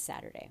was on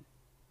Saturday.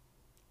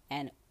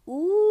 And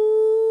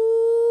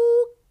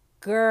ooh,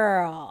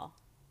 girl,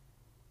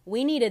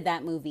 we needed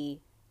that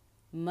movie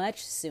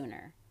much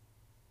sooner.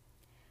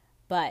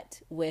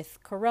 But with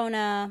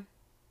Corona,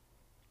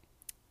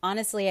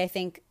 honestly, I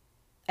think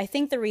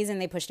the reason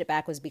they pushed it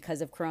back was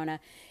because of Corona.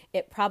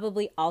 It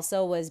probably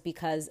also was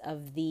because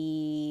of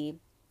the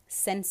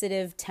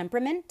sensitive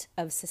temperament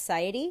of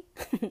society.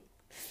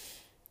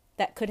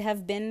 That could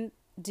have been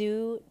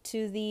due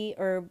to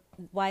or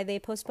why they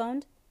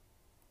postponed.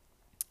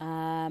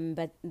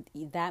 But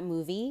that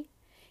movie,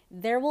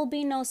 there will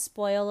be no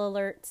spoil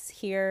alerts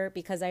here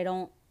because I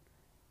don't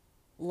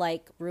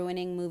like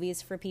ruining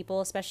movies for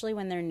people, especially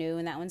when they're new,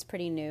 and that one's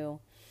pretty new.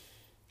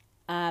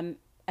 I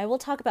will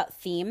talk about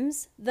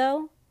themes,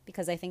 though,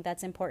 because I think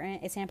that's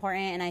important. It's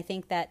important, and I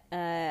think that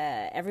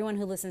everyone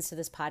who listens to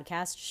this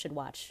podcast should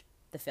watch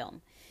the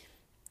film.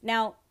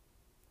 Now,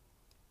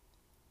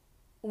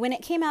 when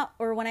it came out,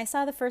 or when I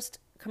saw the first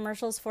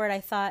commercials for it, I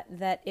thought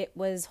that it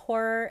was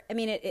horror. I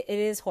mean, it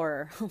is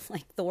horror.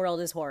 Like, the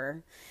world is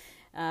horror.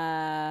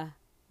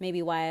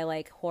 Maybe why I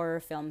like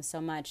horror films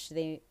so much.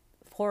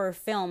 Horror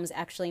films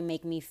actually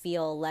make me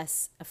feel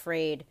less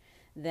afraid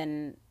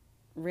than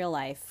real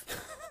life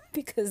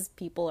because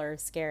people are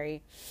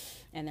scary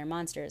and they're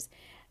monsters.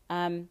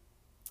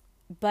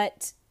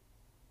 But,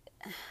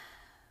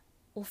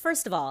 well,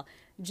 first of all,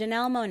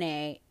 Janelle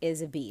Monáe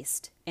is a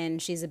beast,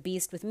 and she's a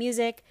beast with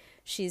music.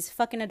 She's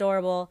fucking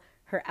adorable.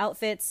 Her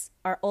outfits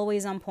are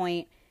always on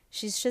point.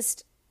 She's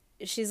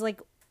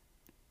like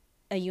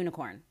a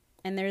unicorn.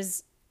 And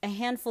there's a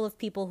handful of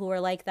people who are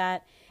like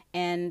that,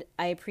 and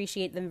I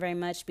appreciate them very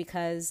much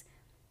because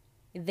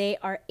they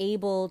are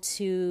able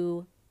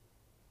to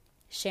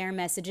share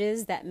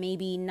messages that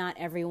maybe not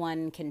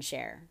everyone can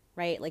share,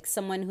 right? Like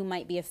someone who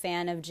might be a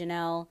fan of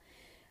Janelle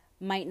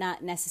might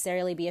not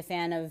necessarily be a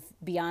fan of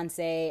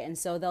Beyonce, and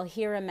so they'll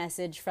hear a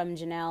message from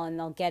Janelle and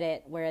they'll get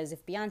it, whereas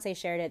if Beyonce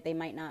shared it, they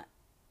might not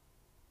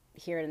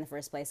hear it in the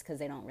first place because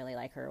they don't really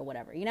like her or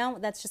whatever. You know,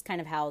 that's just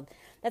kind of how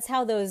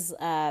those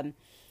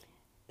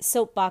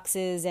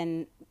soapboxes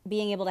and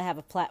being able to have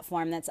a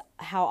platform, that's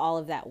how all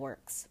of that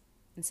works.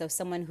 And so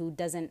someone who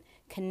doesn't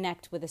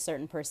connect with a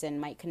certain person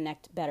might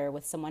connect better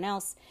with someone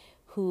else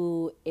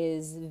who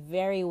is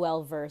very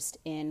well versed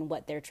in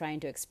what they're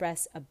trying to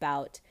express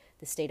about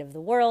the state of the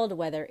world,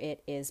 whether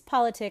it is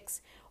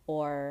politics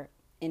or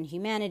in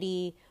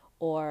humanity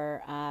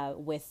or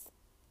with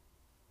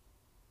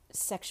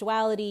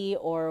sexuality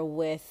or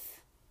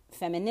with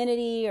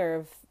femininity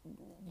or,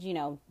 you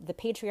know, the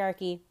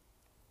patriarchy.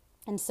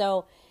 And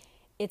so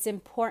it's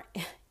important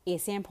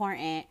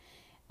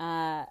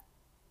that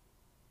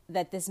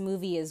this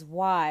movie is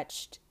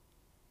watched,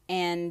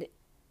 and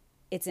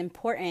it's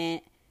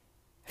important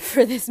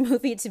for this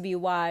movie to be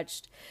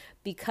watched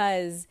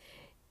because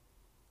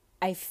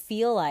I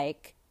feel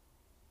like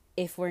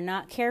if we're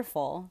not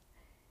careful,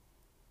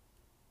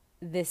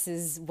 this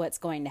is what's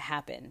going to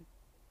happen.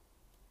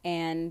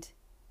 And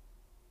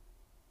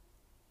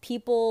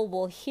people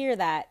will hear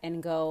that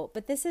and go,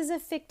 but this is a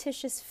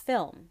fictitious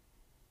film,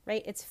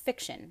 right? It's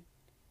fiction.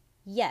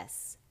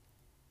 Yes,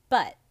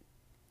 but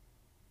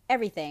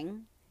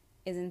everything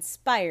is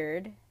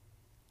inspired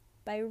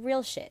by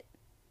real shit.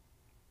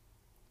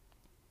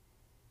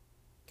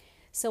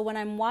 So when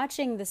I'm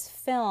watching this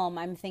film,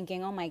 I'm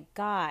thinking, oh my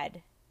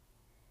God,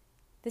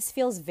 this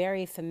feels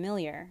very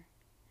familiar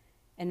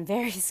and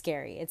very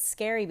scary. It's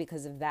scary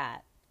because of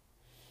that.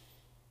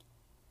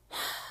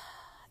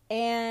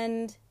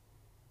 And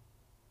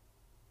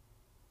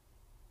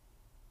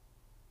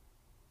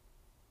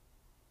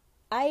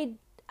I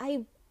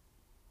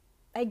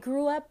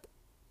grew up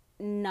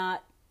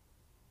not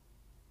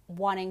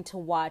wanting to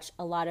watch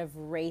a lot of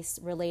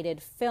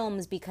race-related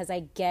films because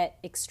I get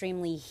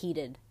extremely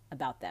heated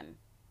about them.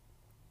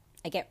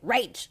 I get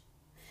rage.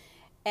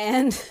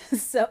 And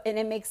and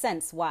it makes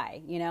sense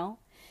why, you know?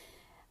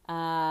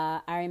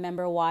 I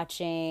remember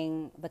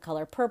watching The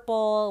Color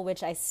Purple,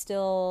 which I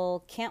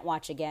still can't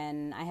watch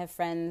again. I have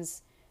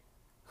friends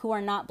who are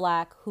not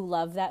black who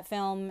love that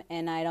film,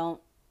 and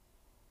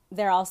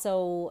they're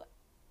also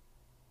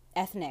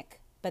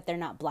ethnic, but they're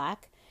not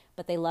black,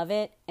 but they love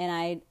it,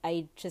 and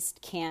I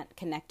just can't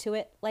connect to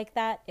it like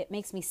that. It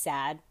makes me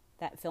sad.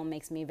 That film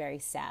makes me very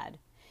sad,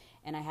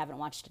 and I haven't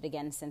watched it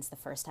again since the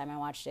first time I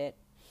watched it.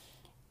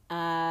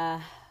 I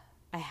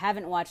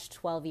haven't watched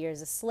 12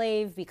 Years a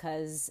Slave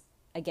because,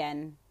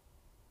 again,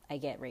 I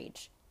get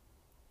rage.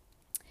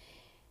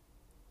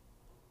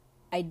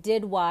 I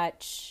did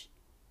watch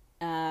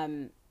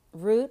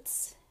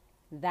Roots.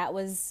 That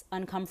was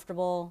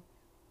uncomfortable.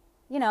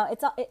 You know,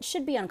 it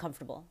should be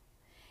uncomfortable.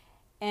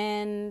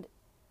 And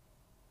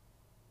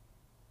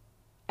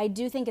I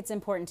do think it's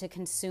important to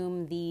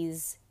consume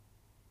these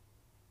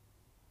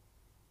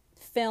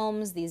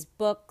films, these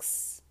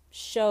books,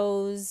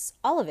 shows,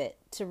 all of it,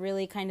 to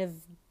really kind of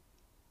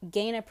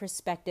gain a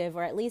perspective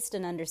or at least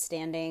an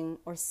understanding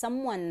or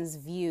someone's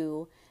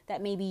view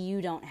that maybe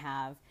you don't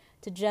have,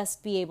 to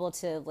just be able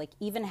to like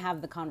even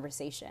have the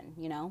conversation,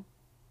 you know?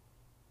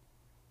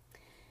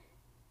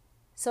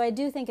 So I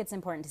do think it's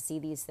important to see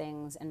these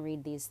things and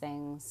read these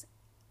things.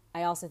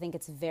 I also think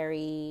it's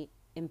very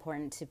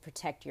important to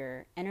protect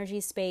your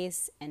energy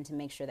space and to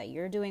make sure that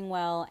you're doing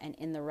well and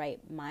in the right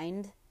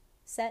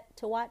mindset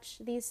to watch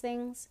these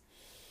things.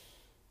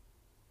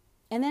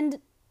 And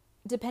then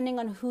depending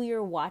on who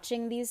you're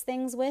watching these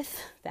things with,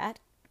 that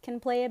can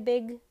play a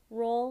big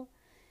role.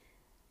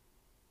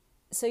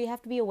 So you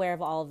have to be aware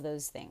of all of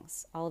those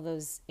things, all of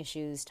those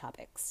issues,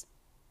 topics.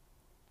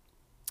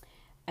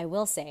 I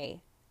will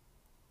say,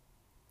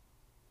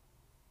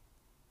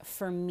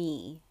 for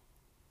me,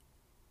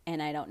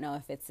 and I don't know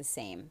if it's the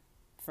same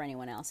for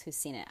anyone else who's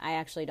seen it. I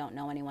actually don't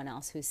know anyone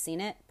else who's seen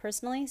it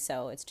personally,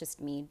 so it's just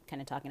me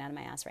kind of talking out of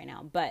my ass right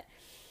now. But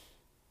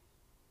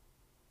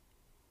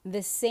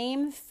the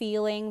same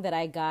feeling that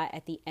I got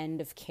at the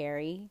end of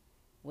Carrie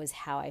was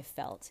how I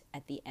felt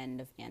at the end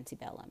of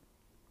Antebellum.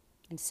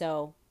 And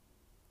so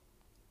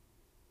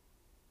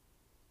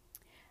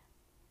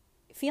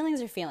feelings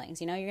are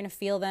feelings, you know, you're going to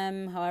feel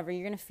them however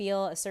you're going to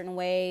feel a certain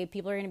way.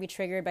 People are going to be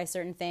triggered by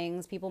certain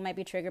things. People might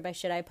be triggered by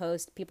shit I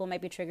post. People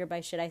might be triggered by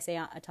shit I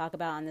talk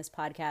about on this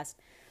podcast.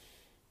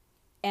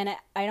 And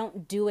I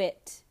don't do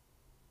it.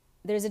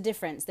 There's a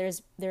difference.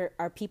 There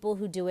are people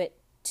who do it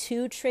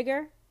to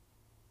trigger,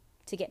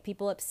 to get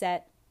people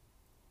upset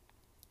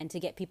and to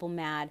get people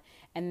mad.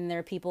 And then there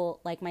are people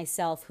like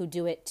myself who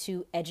do it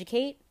to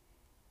educate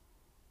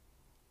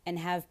and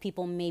have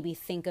people maybe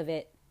think of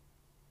it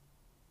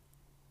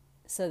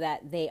so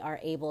that they are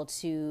able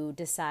to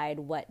decide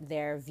what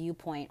their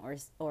viewpoint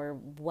or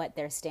what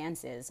their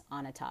stance is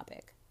on a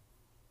topic.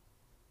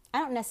 I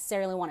don't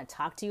necessarily want to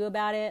talk to you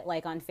about it.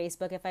 Like on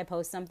Facebook, if I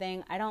post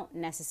something, I don't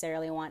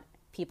necessarily want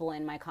people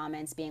in my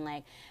comments being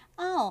like,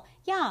 oh,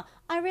 yeah,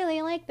 I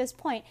really like this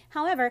point.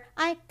 However,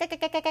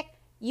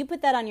 you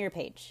put that on your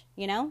page,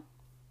 you know?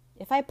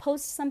 If I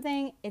post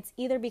something, it's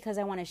either because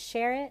I want to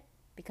share it,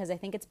 because I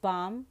think it's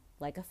bomb,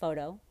 like a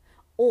photo,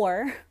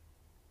 or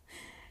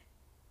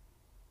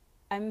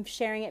I'm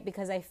sharing it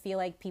because I feel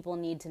like people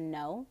need to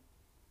know.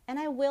 And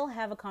I will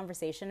have a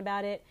conversation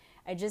about it.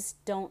 I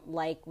just don't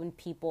like when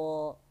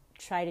people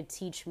try to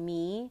teach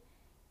me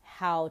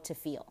how to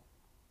feel.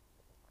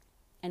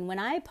 And when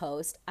I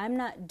post, I'm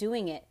not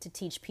doing it to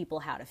teach people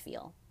how to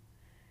feel.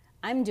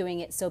 I'm doing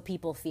it so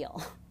people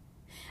feel.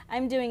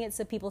 I'm doing it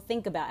so people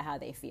think about how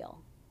they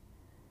feel.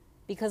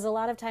 Because a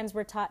lot of times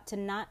we're taught to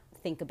not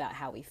think about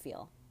how we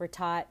feel. We're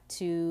taught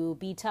to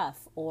be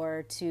tough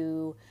or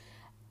to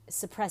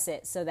suppress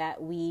it so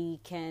that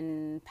we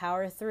can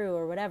power through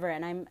or whatever.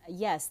 And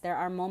yes, there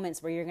are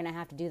moments where you're going to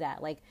have to do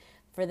that. Like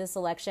for this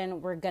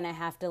election, we're going to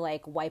have to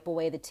like wipe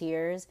away the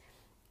tears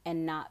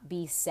and not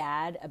be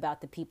sad about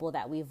the people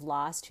that we've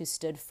lost who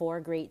stood for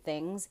great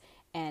things,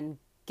 and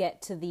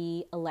get to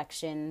the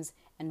elections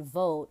and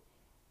vote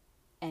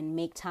and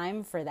make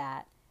time for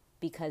that,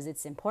 because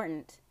it's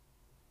important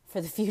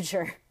for the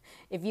future.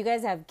 If you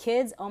guys have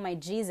kids, oh my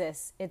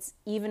Jesus, it's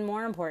even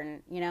more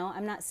important. You know,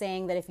 I'm not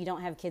saying that if you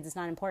don't have kids, it's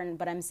not important,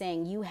 but I'm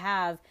saying you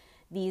have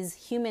these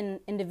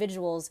human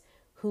individuals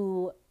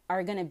who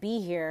are going to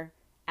be here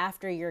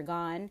after you're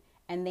gone,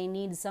 and they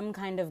need some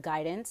kind of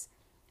guidance.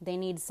 They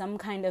need some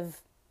kind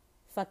of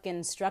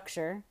fucking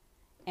structure,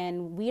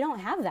 and we don't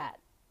have that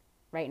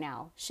right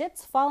now.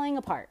 Shit's falling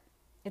apart.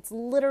 It's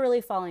literally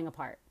falling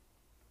apart.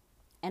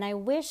 And I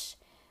wish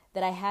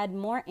that I had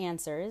more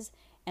answers,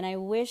 and I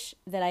wish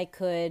that I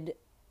could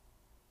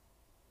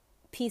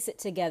piece it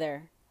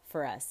together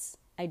for us.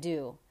 I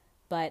do,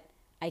 but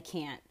I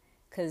can't,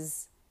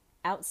 because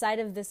outside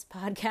of this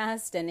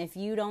podcast, and if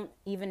you don't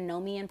even know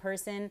me in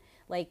person,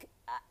 like,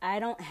 I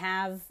don't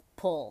have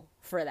pull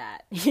for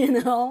that, you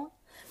know?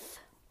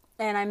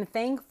 And I'm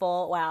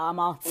thankful. Wow, I'm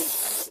all,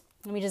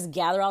 let me just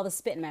gather all the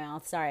spit in my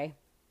mouth. Sorry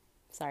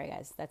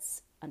guys,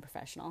 that's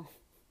unprofessional.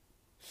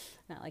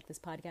 Not like this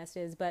podcast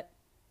is, but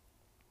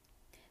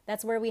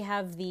that's where we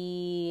have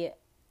the,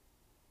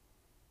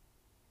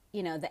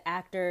 you know, the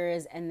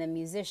actors and the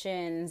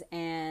musicians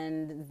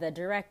and the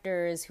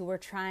directors who are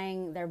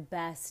trying their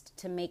best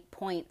to make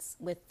points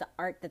with the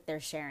art that they're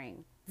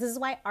sharing. This is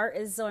why art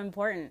is so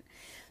important,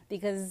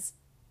 because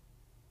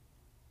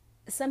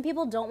some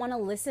people don't want to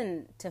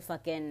listen to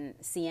fucking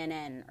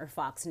CNN or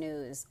Fox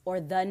News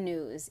or the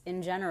news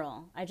in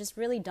general. I just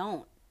really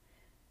don't.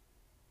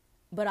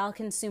 But I'll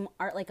consume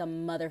art like a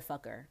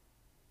motherfucker.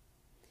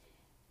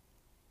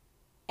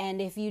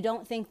 And if you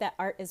don't think that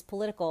art is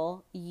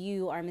political,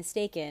 you are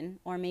mistaken,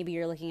 or maybe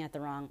you're looking at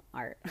the wrong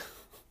art.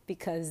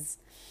 Because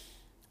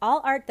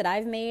all art that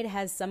I've made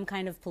has some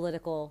kind of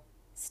political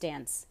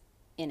stance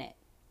in it.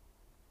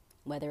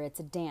 Whether it's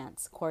a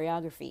dance,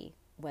 choreography,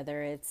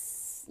 whether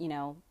it's, you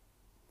know,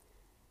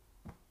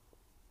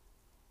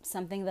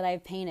 something that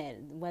I've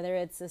painted, whether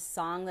it's a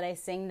song that I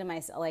sing to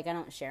myself. Like, I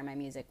don't share my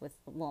music with,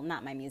 well,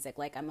 not my music,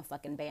 like I'm a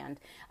fucking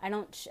band. I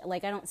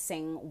don't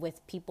sing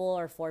with people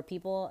or for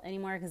people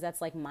anymore, because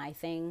that's like my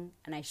thing,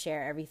 and I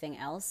share everything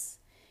else,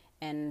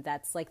 and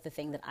that's like the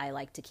thing that I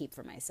like to keep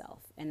for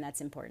myself, and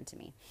that's important to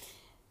me.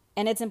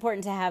 And it's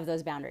important to have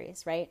those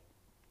boundaries, right?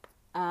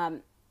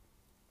 But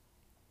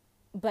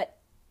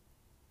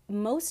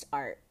most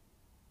art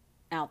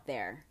out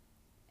there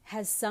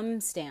has some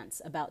stance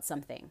about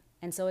something.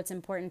 And so it's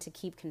important to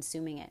keep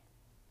consuming it.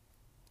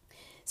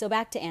 So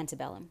back to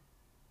Antebellum.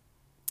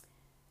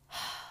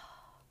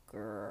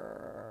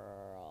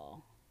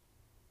 Girl.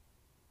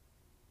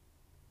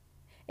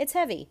 It's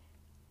heavy.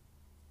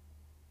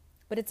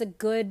 But it's a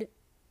good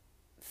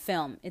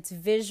film. It's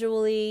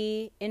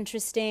visually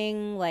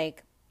interesting.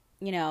 Like,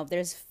 you know,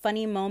 there's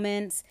funny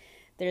moments.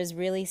 There's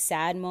really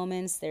sad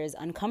moments. There's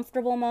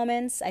uncomfortable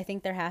moments. I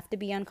think there have to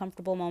be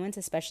uncomfortable moments,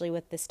 especially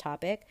with this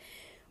topic.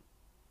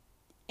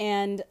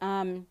 And,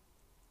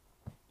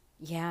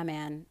 yeah,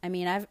 man. I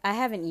mean, I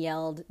haven't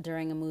yelled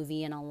during a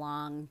movie in a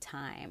long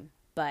time,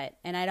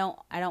 and I don't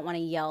want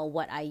to yell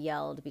what I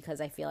yelled,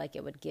 because I feel like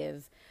it would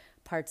give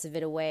parts of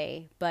it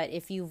away. But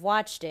if you've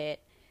watched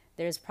it,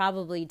 there's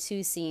probably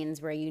 2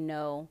 scenes where you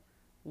know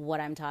what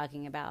I'm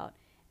talking about.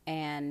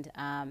 And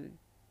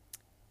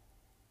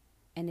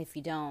if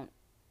you don't,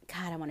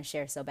 God, I want to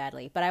share so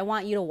badly, but I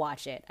want you to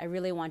watch it. I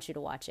really want you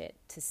to watch it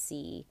to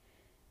see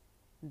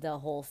the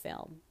whole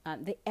film.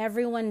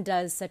 Everyone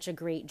does such a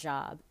great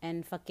job.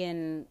 And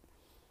fucking,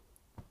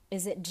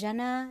 is it Jen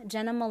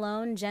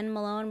Malone,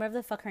 whatever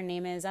the fuck her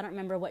name is. I don't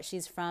remember what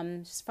she's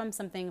from. She's from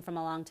something from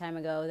a long time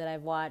ago that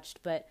I've watched.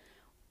 But,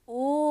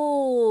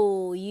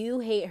 ooh, you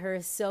hate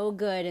her so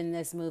good in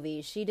this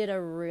movie. She did a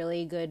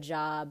really good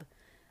job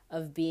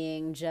of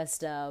being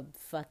just a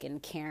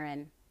fucking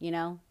Karen, you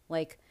know?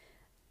 Like,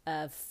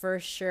 for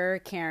sure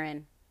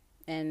Karen.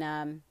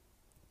 And,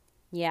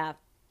 yeah.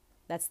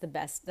 That's the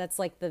best. That's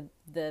like the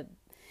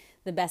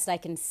best I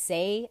can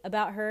say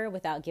about her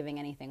without giving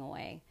anything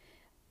away.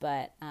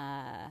 But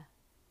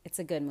it's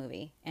a good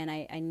movie. And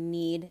I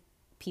need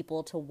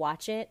people to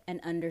watch it and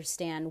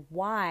understand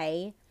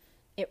why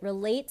it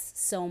relates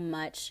so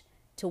much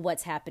to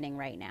what's happening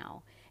right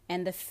now.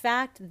 And the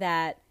fact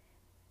that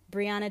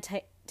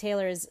Breonna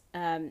Taylor's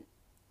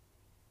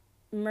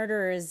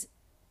murderers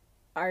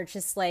are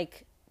just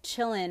like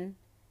chilling,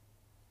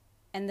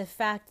 and the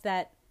fact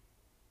that,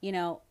 you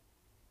know,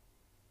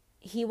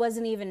 he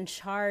wasn't even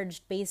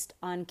charged based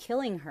on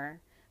killing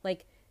her.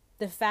 Like,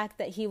 the fact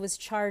that he was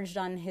charged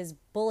on his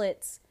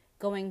bullets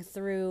going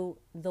through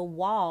the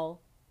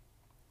wall,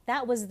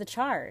 that was the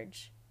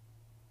charge.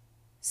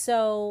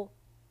 So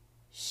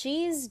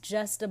she's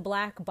just a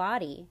black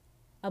body,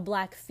 a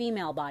black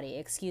female body,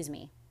 excuse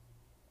me,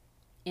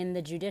 in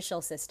the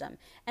judicial system.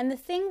 And the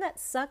thing that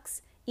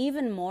sucks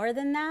even more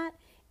than that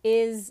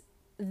is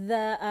and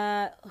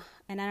I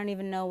don't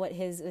even know what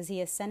was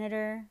he a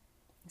senator?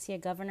 Is he a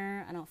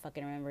governor? I don't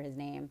fucking remember his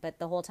name. But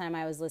the whole time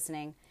I was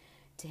listening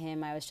to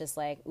him, I was just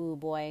like, ooh,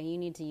 boy, you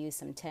need to use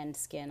some tend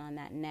skin on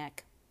that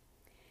neck.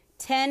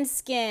 Tend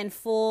skin,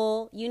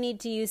 fool. You need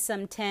to use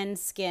some tend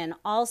skin.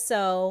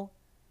 Also,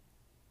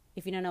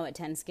 if you don't know what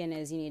tend skin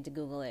is, you need to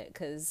Google it,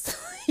 because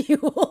you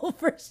will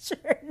for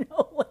sure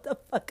know what the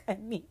fuck I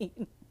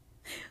mean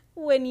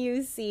when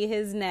you see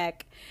his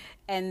neck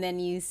and then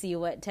you see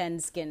what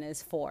tend skin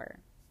is for.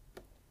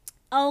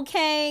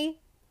 Okay?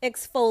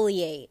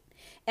 Exfoliate.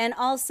 And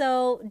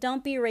also,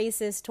 don't be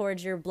racist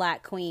towards your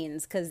black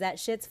queens, because that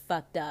shit's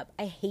fucked up.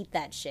 I hate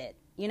that shit,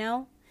 you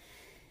know?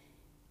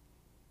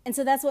 And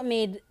so that's what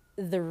made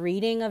the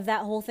reading of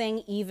that whole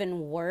thing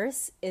even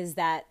worse, is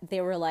that they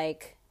were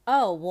like,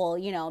 oh, well,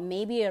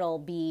 maybe it'll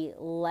be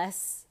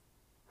less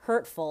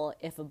hurtful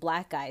if a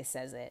black guy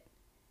says it.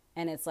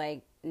 And it's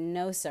like,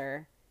 no,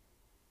 sir.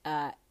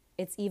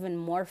 It's even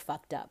more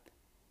fucked up,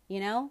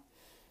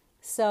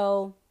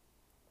 So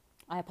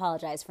I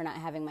apologize for not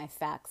having my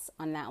facts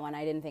on that one.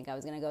 I didn't think I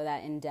was going to go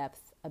that in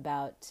depth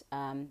about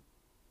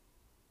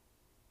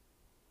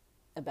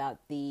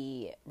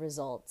the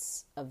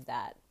results of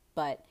that.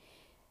 But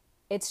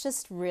it's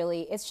just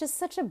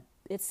such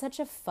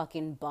a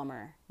fucking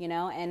bummer,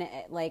 And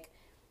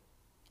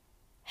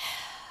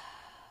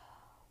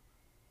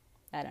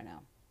I don't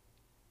know.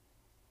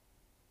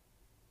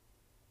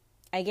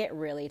 I get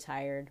really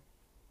tired.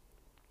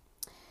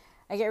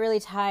 I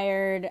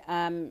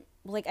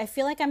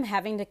feel like I'm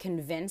having to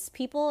convince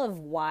people of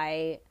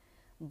why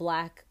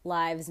Black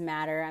Lives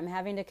Matter. I'm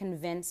having to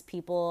convince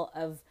people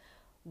of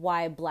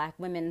why Black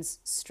women's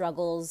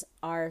struggles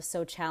are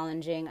so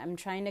challenging. I'm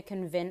trying to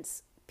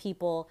convince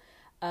people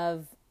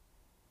of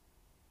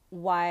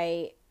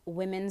why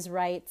women's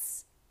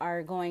rights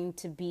are going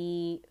to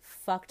be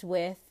fucked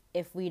with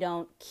if we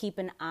don't keep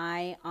an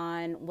eye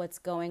on what's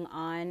going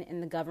on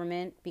in the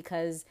government,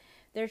 because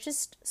they're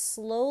just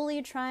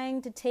slowly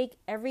trying to take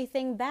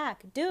everything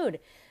back. Dude,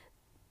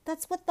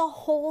 that's what the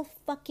whole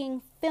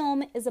fucking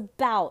film is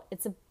about.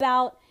 It's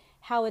about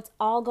how it's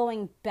all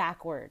going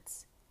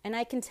backwards. And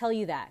I can tell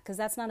you that because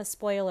that's not a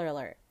spoiler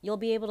alert. You'll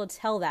be able to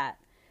tell that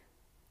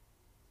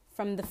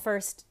from the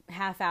first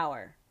half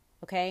hour,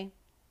 okay?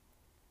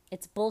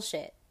 It's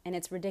bullshit and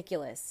it's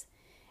ridiculous.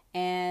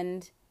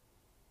 And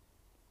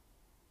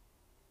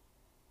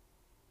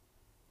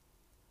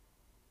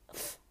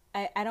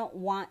I don't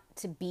want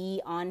to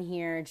be on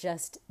here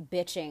just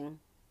bitching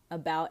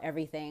about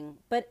everything,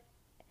 but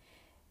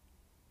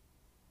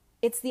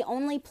it's the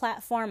only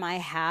platform I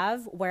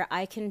have where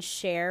I can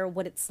share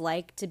what it's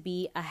like to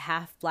be a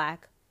half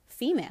Black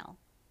female.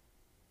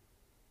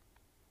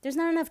 There's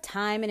not enough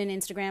time in an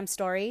Instagram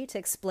story to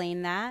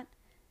explain that.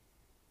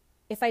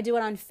 If I do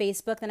it on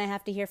Facebook, then I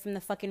have to hear from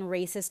the fucking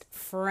racist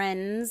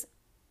friends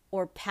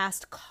or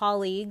past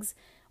colleagues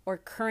or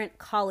current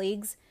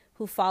colleagues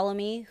who follow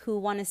me, who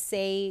want to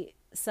say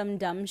some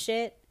dumb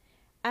shit.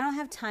 I don't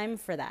have time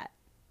for that,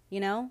 I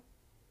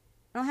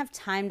don't have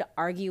time to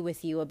argue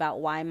with you about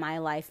why my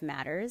life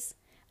matters.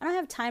 I don't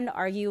have time to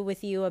argue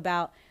with you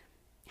about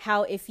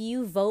how if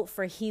you vote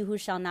for he who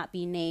shall not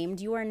be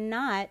named, you are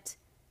not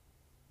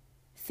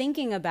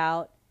thinking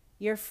about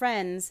your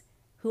friends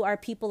who are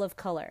people of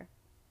color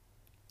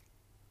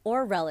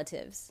or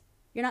relatives.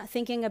 You're not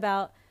thinking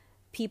about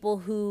people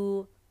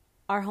who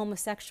are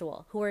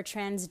homosexual, who are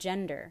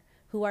transgender,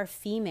 who are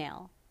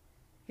female.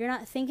 You're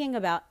not thinking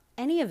about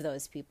any of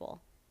those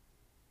people.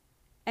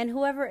 And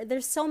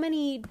there's so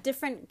many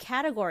different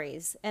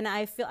categories, and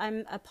I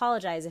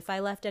apologize if I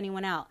left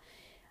anyone out.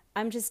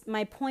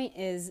 My point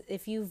is,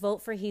 if you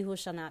vote for he who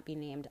shall not be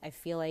named, I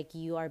feel like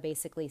you are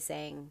basically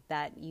saying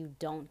that you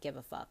don't give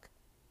a fuck.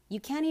 You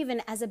can't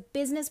even, as a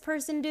business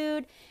person,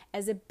 dude,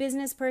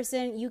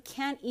 you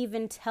can't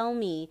even tell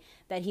me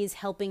that he's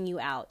helping you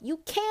out.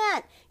 You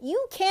can't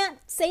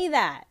say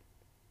that.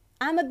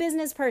 I'm a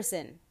business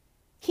person.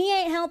 He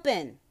ain't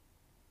helping.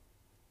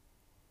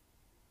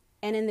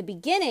 And in the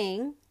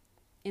beginning,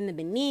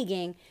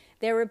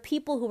 there were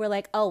people who were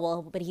like, oh,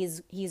 well, but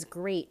he's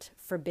great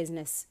for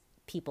business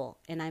people,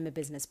 and I'm a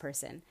business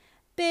person.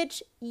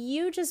 Bitch,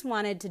 you just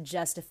wanted to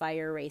justify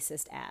your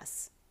racist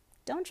ass.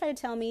 Don't try to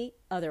tell me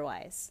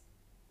otherwise.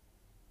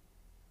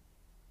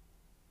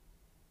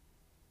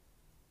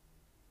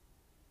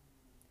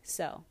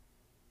 So,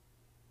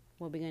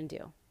 what are we going to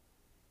do?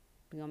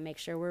 We're going to make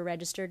sure we're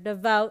registered to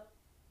vote.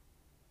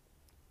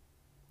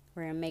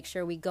 We're going to make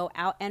sure we go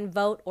out and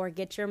vote or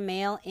get your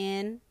mail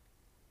in.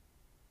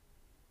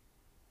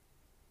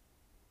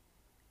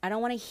 I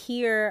don't want to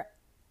hear,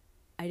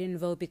 I didn't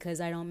vote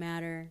because I don't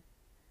matter.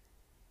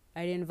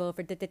 I didn't vote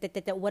for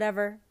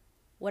whatever.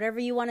 Whatever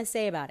you want to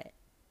say about it.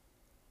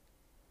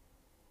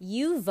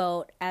 You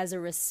vote as a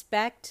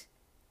respect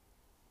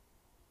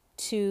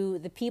to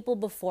the people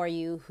before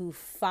you who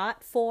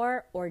fought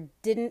for or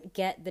didn't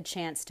get the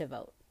chance to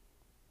vote.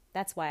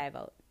 That's why I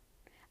vote.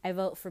 I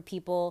vote for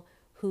people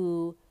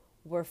who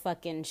were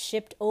fucking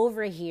shipped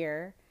over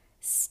here,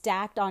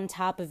 stacked on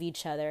top of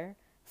each other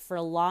for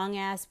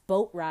long-ass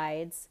boat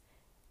rides,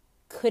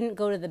 couldn't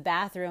go to the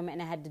bathroom and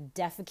had to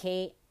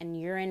defecate and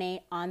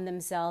urinate on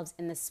themselves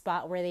in the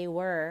spot where they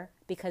were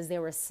because they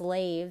were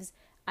slaves.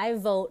 I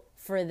vote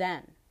for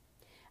them.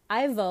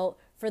 I vote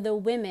for the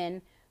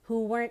women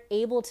who weren't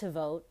able to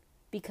vote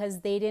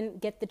because they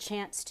didn't get the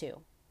chance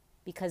to,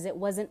 because it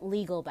wasn't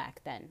legal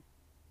back then.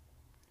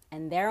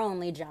 And their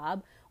only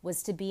job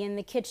was to be in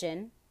the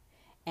kitchen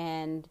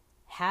and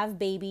have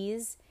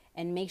babies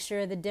and make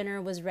sure the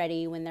dinner was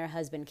ready when their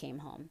husband came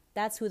home.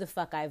 That's who the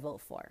fuck I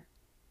vote for.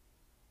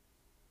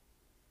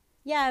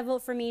 Yeah, I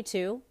vote for me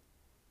too.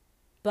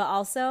 But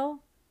also,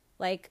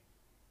 it's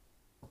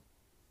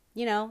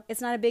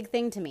not a big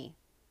thing to me.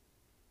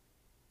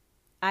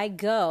 I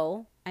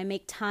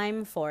make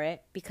time for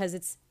it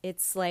because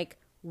it's like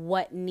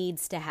what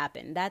needs to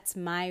happen. That's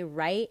my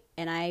right,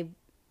 and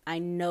I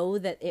know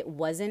that it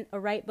wasn't a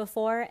right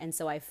before, and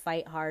so I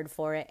fight hard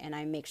for it, and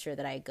I make sure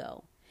that I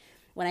go.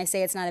 When I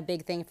say it's not a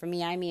big thing for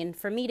me, I mean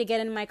for me to get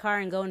in my car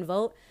and go and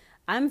vote,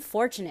 I'm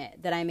fortunate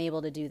that I'm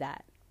able to do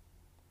that.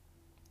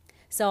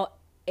 So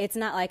it's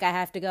not like I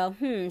have to go,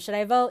 should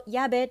I vote?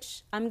 Yeah,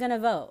 bitch, I'm going to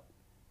vote.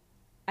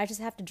 I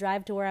just have to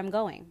drive to where I'm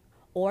going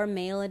or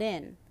mail it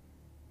in.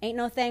 Ain't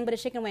no thing but a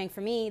chicken wing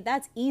for me.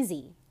 That's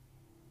easy.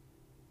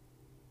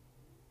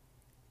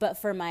 But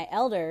for my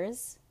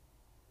elders,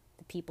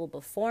 the people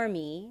before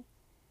me,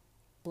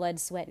 blood,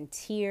 sweat, and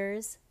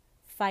tears,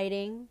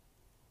 fighting,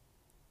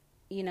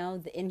 you know,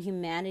 the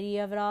inhumanity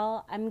of it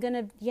all,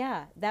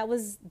 that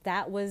was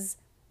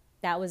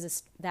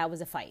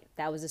a fight.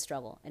 That was a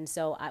struggle. And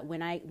so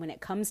when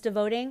it comes to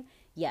voting,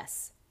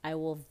 yes, I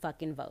will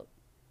fucking vote.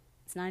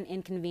 It's not an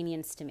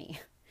inconvenience to me.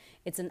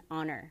 It's an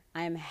honor.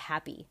 I am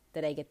happy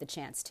that I get the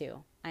chance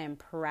to. I am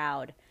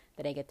proud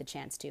that I get the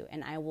chance to,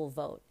 and I will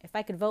vote. If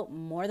I could vote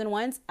more than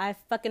once, I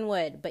fucking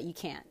would, but you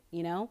can't,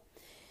 you know?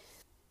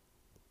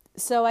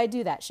 So I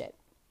do that shit.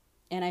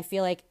 And I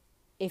feel like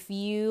if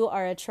you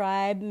are a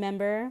tribe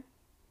member,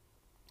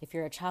 if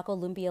you're a Choco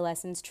Lumpia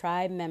Lessons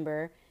tribe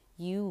member,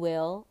 you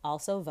will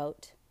also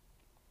vote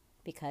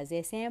because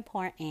it's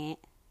important.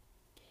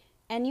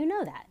 And you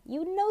know that.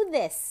 You know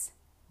this,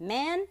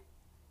 man.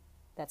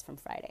 That's from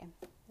Friday,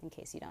 in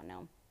case you don't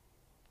know.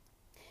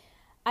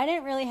 I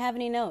didn't really have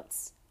any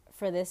notes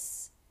for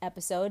this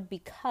episode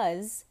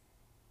because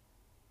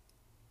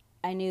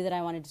I knew that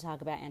I wanted to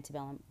talk about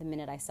Antebellum the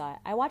minute I saw it.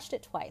 I watched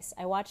it twice.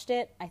 I watched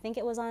it, I think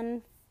it was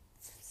on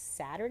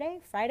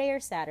Friday or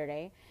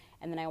Saturday,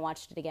 and then I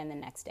watched it again the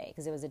next day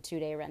because it was a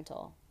 2-day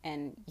rental.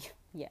 And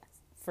yes,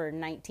 for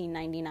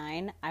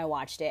 $19.99, I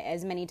watched it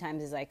as many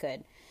times as I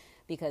could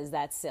because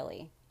that's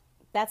silly.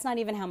 That's not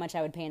even how much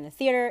I would pay in the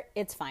theater.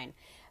 It's fine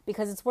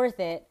because it's worth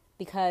it,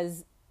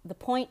 because the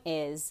point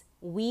is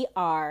we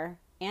are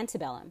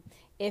Antebellum.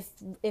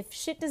 If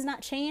shit does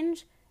not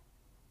change,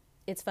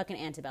 it's fucking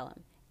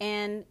Antebellum.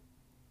 And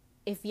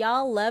if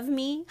y'all love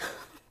me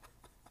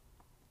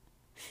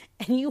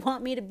and you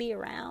want me to be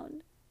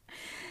around,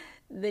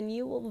 then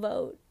you will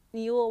vote.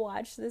 You will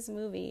watch this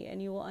movie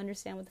and you will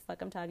understand what the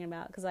fuck I'm talking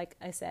about. Because like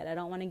I said, I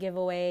don't want to give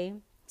away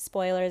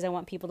spoilers. I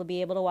want people to be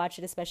able to watch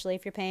it, especially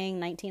if you're paying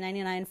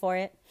 $19.99 for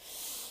it.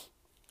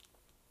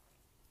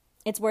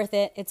 It's worth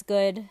it. It's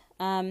good.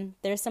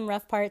 There's some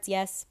rough parts,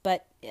 yes,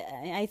 but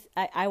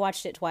I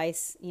watched it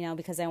twice, you know,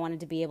 because I wanted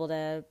to be able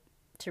to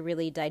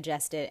really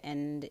digest it,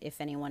 and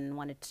if anyone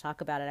wanted to talk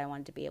about it, I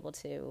wanted to be able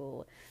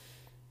to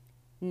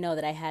know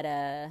that I had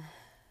a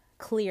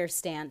clear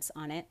stance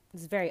on it.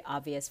 It's very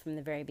obvious from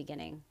the very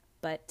beginning,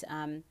 but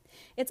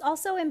it's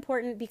also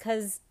important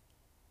because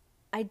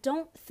I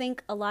don't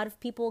think a lot of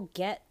people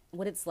get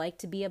what it's like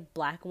to be a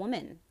black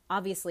woman.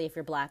 Obviously, if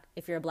you're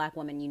a black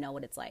woman, you know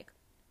what it's like.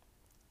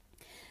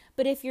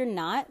 But if you're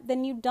not,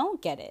 then you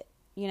don't get it,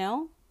 you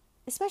know?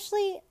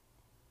 Especially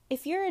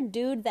if you're a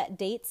dude that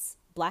dates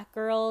black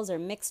girls or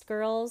mixed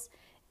girls,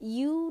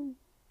 you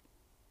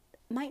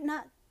might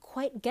not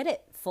quite get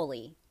it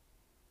fully.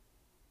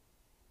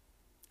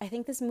 I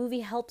think this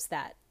movie helps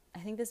that. I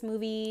think this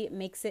movie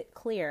makes it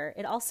clear.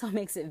 It also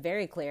makes it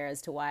very clear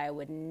as to why I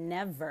would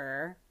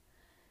never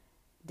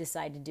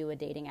decide to do a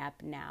dating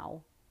app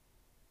now.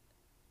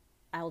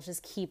 I'll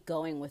just keep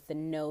going with the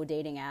no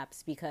dating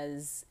apps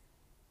because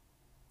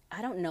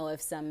I don't know if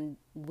some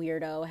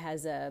weirdo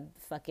has a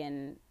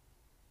fucking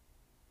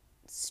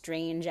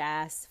strange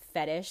ass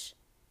fetish.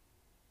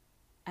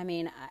 I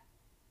mean,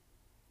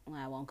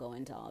 I won't go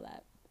into all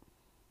that.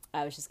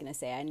 I was just going to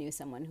say I knew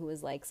someone who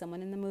was like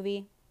someone in the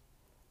movie.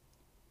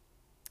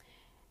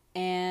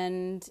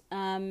 And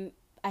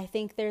I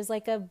think there's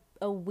like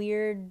a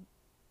weird,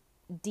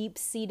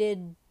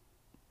 deep-seated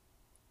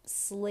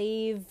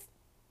slave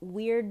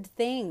weird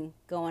thing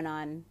going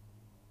on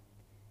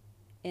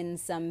in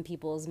some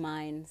people's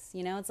minds.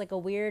 You know, it's like a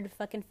weird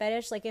fucking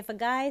fetish. Like if a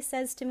guy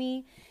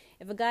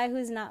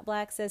who's not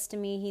black says to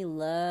me he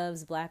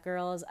loves black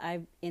girls,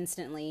 I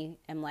instantly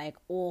am like,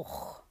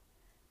 oh,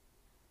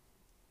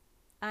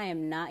 I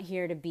am not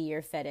here to be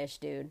your fetish,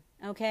 dude.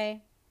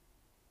 Okay?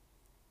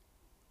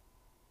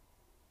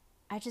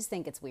 I just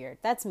think it's weird.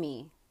 That's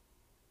me.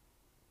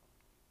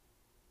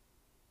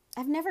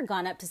 I've never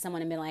gone up to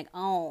someone and been like,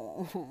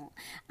 oh,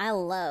 I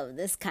love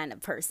this kind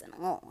of person.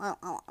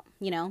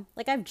 You know,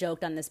 like I've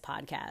joked on this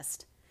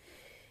podcast.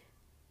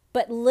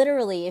 But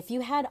literally, if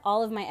you had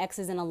all of my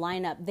exes in a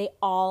lineup, they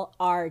all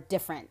are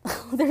different.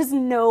 There's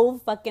no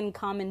fucking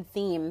common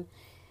theme.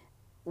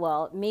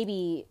 Well,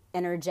 maybe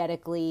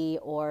energetically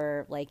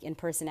or like in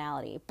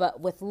personality.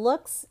 But with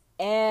looks,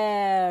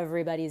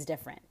 everybody's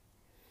different.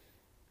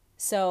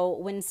 So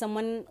when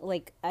someone,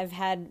 like, I've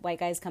had white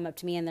guys come up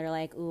to me and they're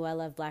like, ooh, I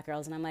love black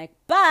girls. And I'm like,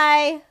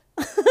 bye.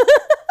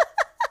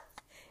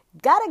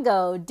 Gotta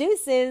go.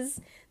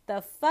 Deuces.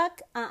 The fuck?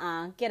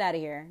 Get out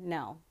of here.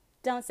 No.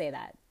 Don't say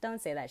that.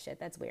 Don't say that shit.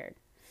 That's weird.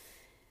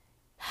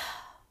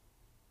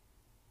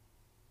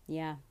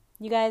 Yeah.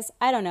 You guys,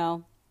 I don't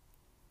know.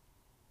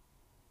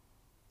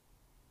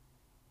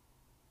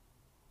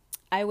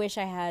 I wish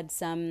I had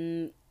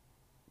some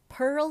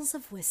pearls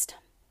of wisdom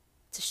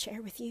to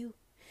share with you.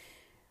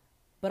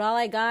 But all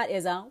I got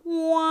is a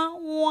wah,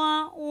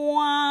 wah,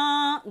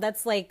 wah.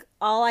 That's like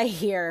all I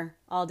hear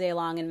all day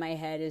long in my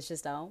head is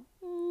just a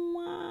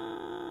wah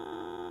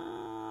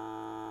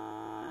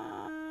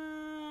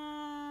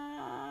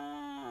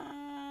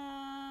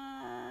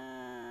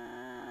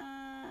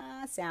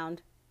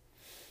sound.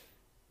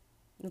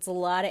 It's a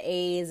lot of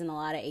A's and a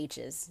lot of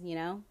H's, you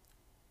know?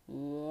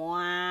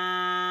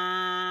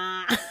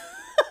 Wah.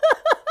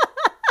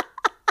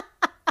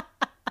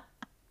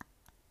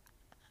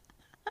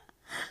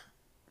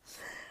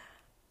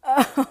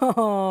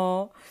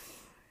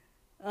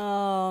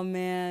 Oh,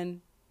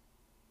 man.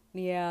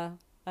 Yeah,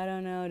 I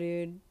don't know,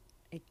 dude.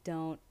 I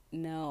don't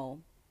know.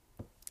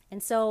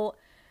 And so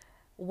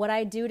what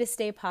I do to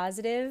stay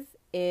positive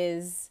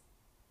is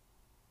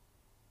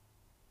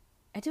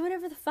I do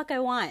whatever the fuck I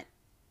want.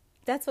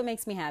 That's what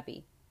makes me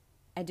happy.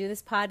 I do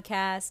this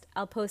podcast.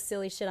 I'll post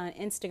silly shit on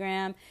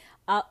Instagram.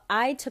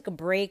 I took a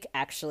break,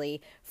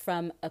 actually,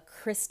 from a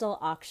crystal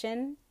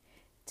auction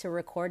to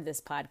record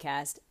this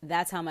podcast.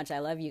 That's how much I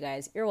love you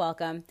guys. You're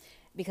welcome.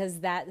 Because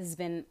that has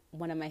been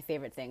one of my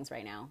favorite things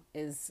right now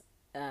is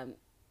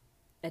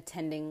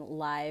attending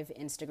live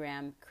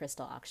Instagram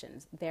crystal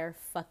auctions. They're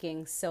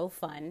fucking so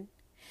fun.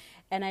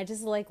 And I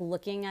just like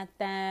looking at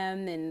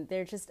them, and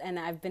and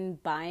I've been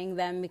buying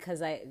them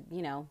because I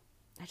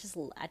just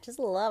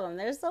love them.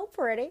 They're so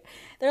pretty.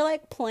 They're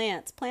like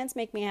plants. Plants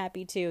make me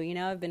happy too. You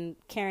know, I've been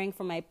caring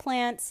for my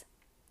plants.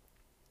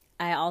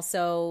 I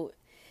also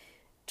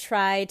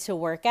try to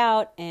work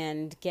out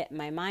and get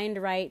my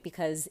mind right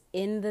because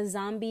in the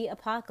zombie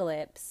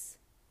apocalypse,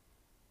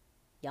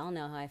 y'all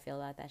know how I feel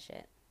about that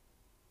shit.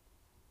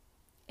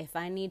 If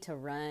I need to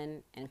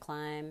run and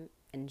climb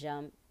and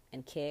jump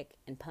and kick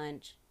and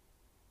punch,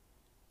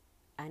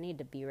 I need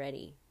to be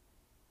ready.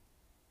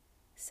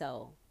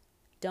 So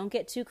don't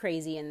get too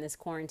crazy in this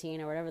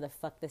quarantine or whatever the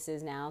fuck this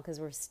is now,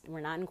 because we're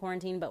not in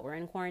quarantine, but we're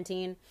in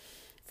quarantine.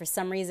 For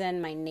some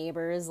reason, my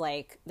neighbors,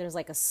 like, there's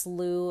like a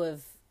slew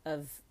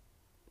of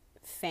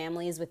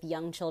families with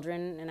young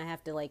children, and I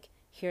have to like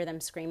hear them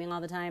screaming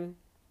all the time.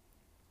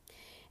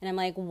 And I'm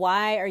like,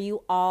 why are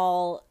you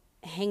all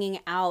hanging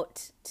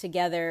out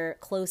together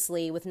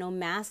closely with no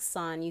masks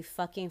on, you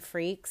fucking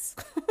freaks?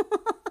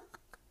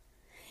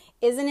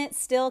 Isn't it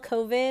still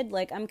COVID?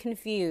 Like, I'm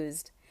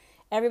confused.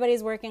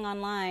 Everybody's working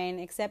online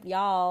except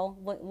y'all.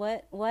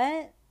 What?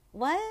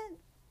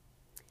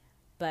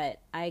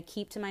 But I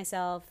keep to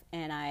myself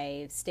and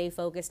I stay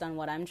focused on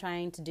what I'm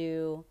trying to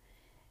do.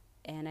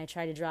 And I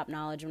try to drop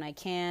knowledge when I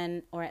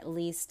can, or at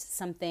least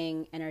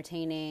something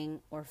entertaining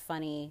or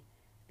funny,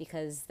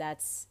 because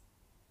that's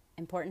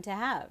important to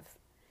have.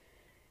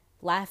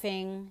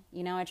 Laughing,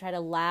 you know, I try to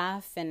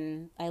laugh,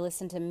 and I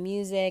listen to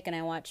music, and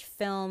I watch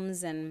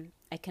films, and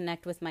I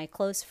connect with my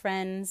close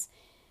friends.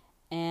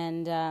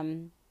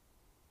 And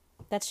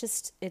that's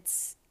just,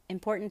 it's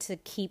important to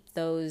keep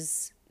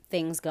those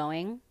things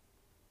going,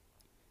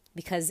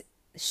 because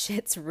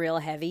shit's real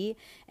heavy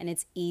and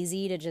it's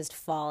easy to just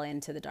fall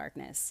into the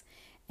darkness.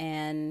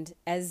 And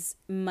as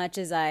much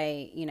as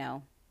I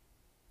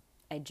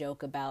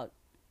joke about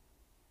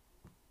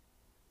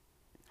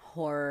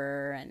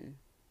horror, and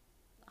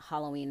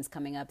Halloween's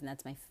coming up and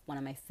that's one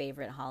of my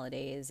favorite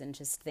holidays, and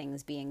just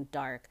things being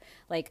dark.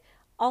 Like,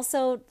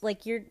 also,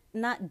 like, you're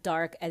not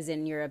dark as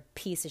in you're a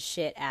piece of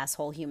shit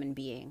asshole human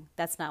being.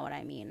 That's not what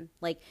I mean.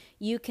 Like,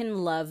 you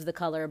can love the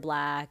color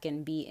black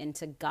and be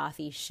into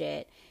gothy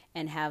shit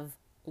and have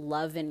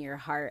love in your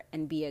heart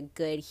and be a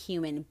good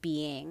human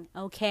being,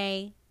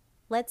 okay?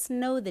 Let's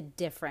know the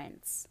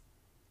difference.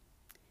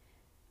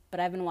 But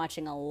I've been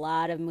watching a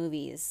lot of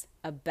movies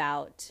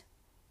about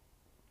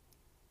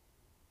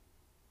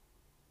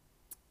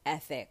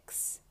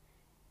ethics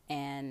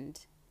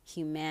and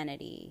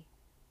humanity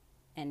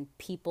and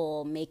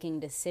people making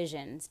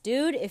decisions.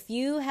 Dude, if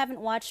you haven't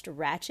watched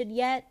Ratched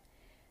yet,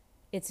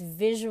 it's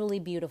visually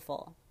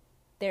beautiful.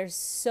 There's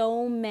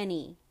so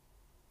many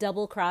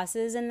double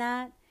crosses in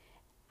that.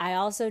 I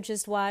also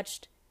just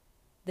watched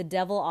The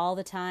Devil All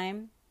the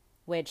Time,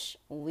 which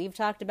we've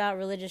talked about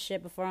religious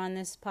shit before on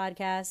this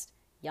podcast.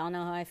 Y'all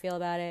know how I feel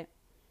about it.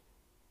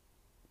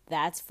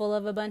 That's full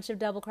of a bunch of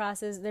double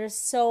crosses. There's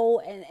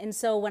so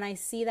when I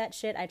see that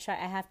shit, I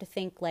have to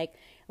think like,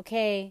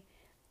 okay,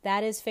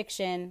 that is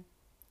fiction,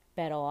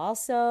 but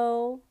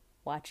also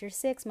watch your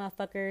six,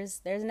 motherfuckers.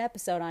 There's an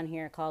episode on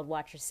here called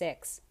Watch Your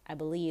Six. I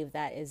believe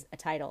that is a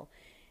title.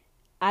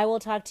 I will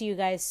talk to you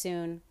guys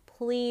soon.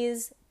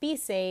 Please be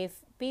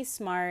safe, be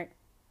smart,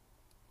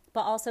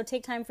 but also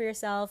take time for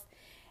yourself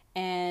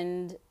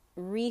and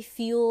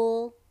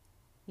refuel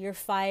your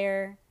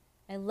fire.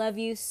 I love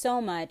you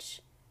so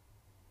much.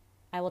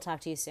 I will talk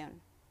to you soon.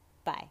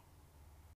 Bye.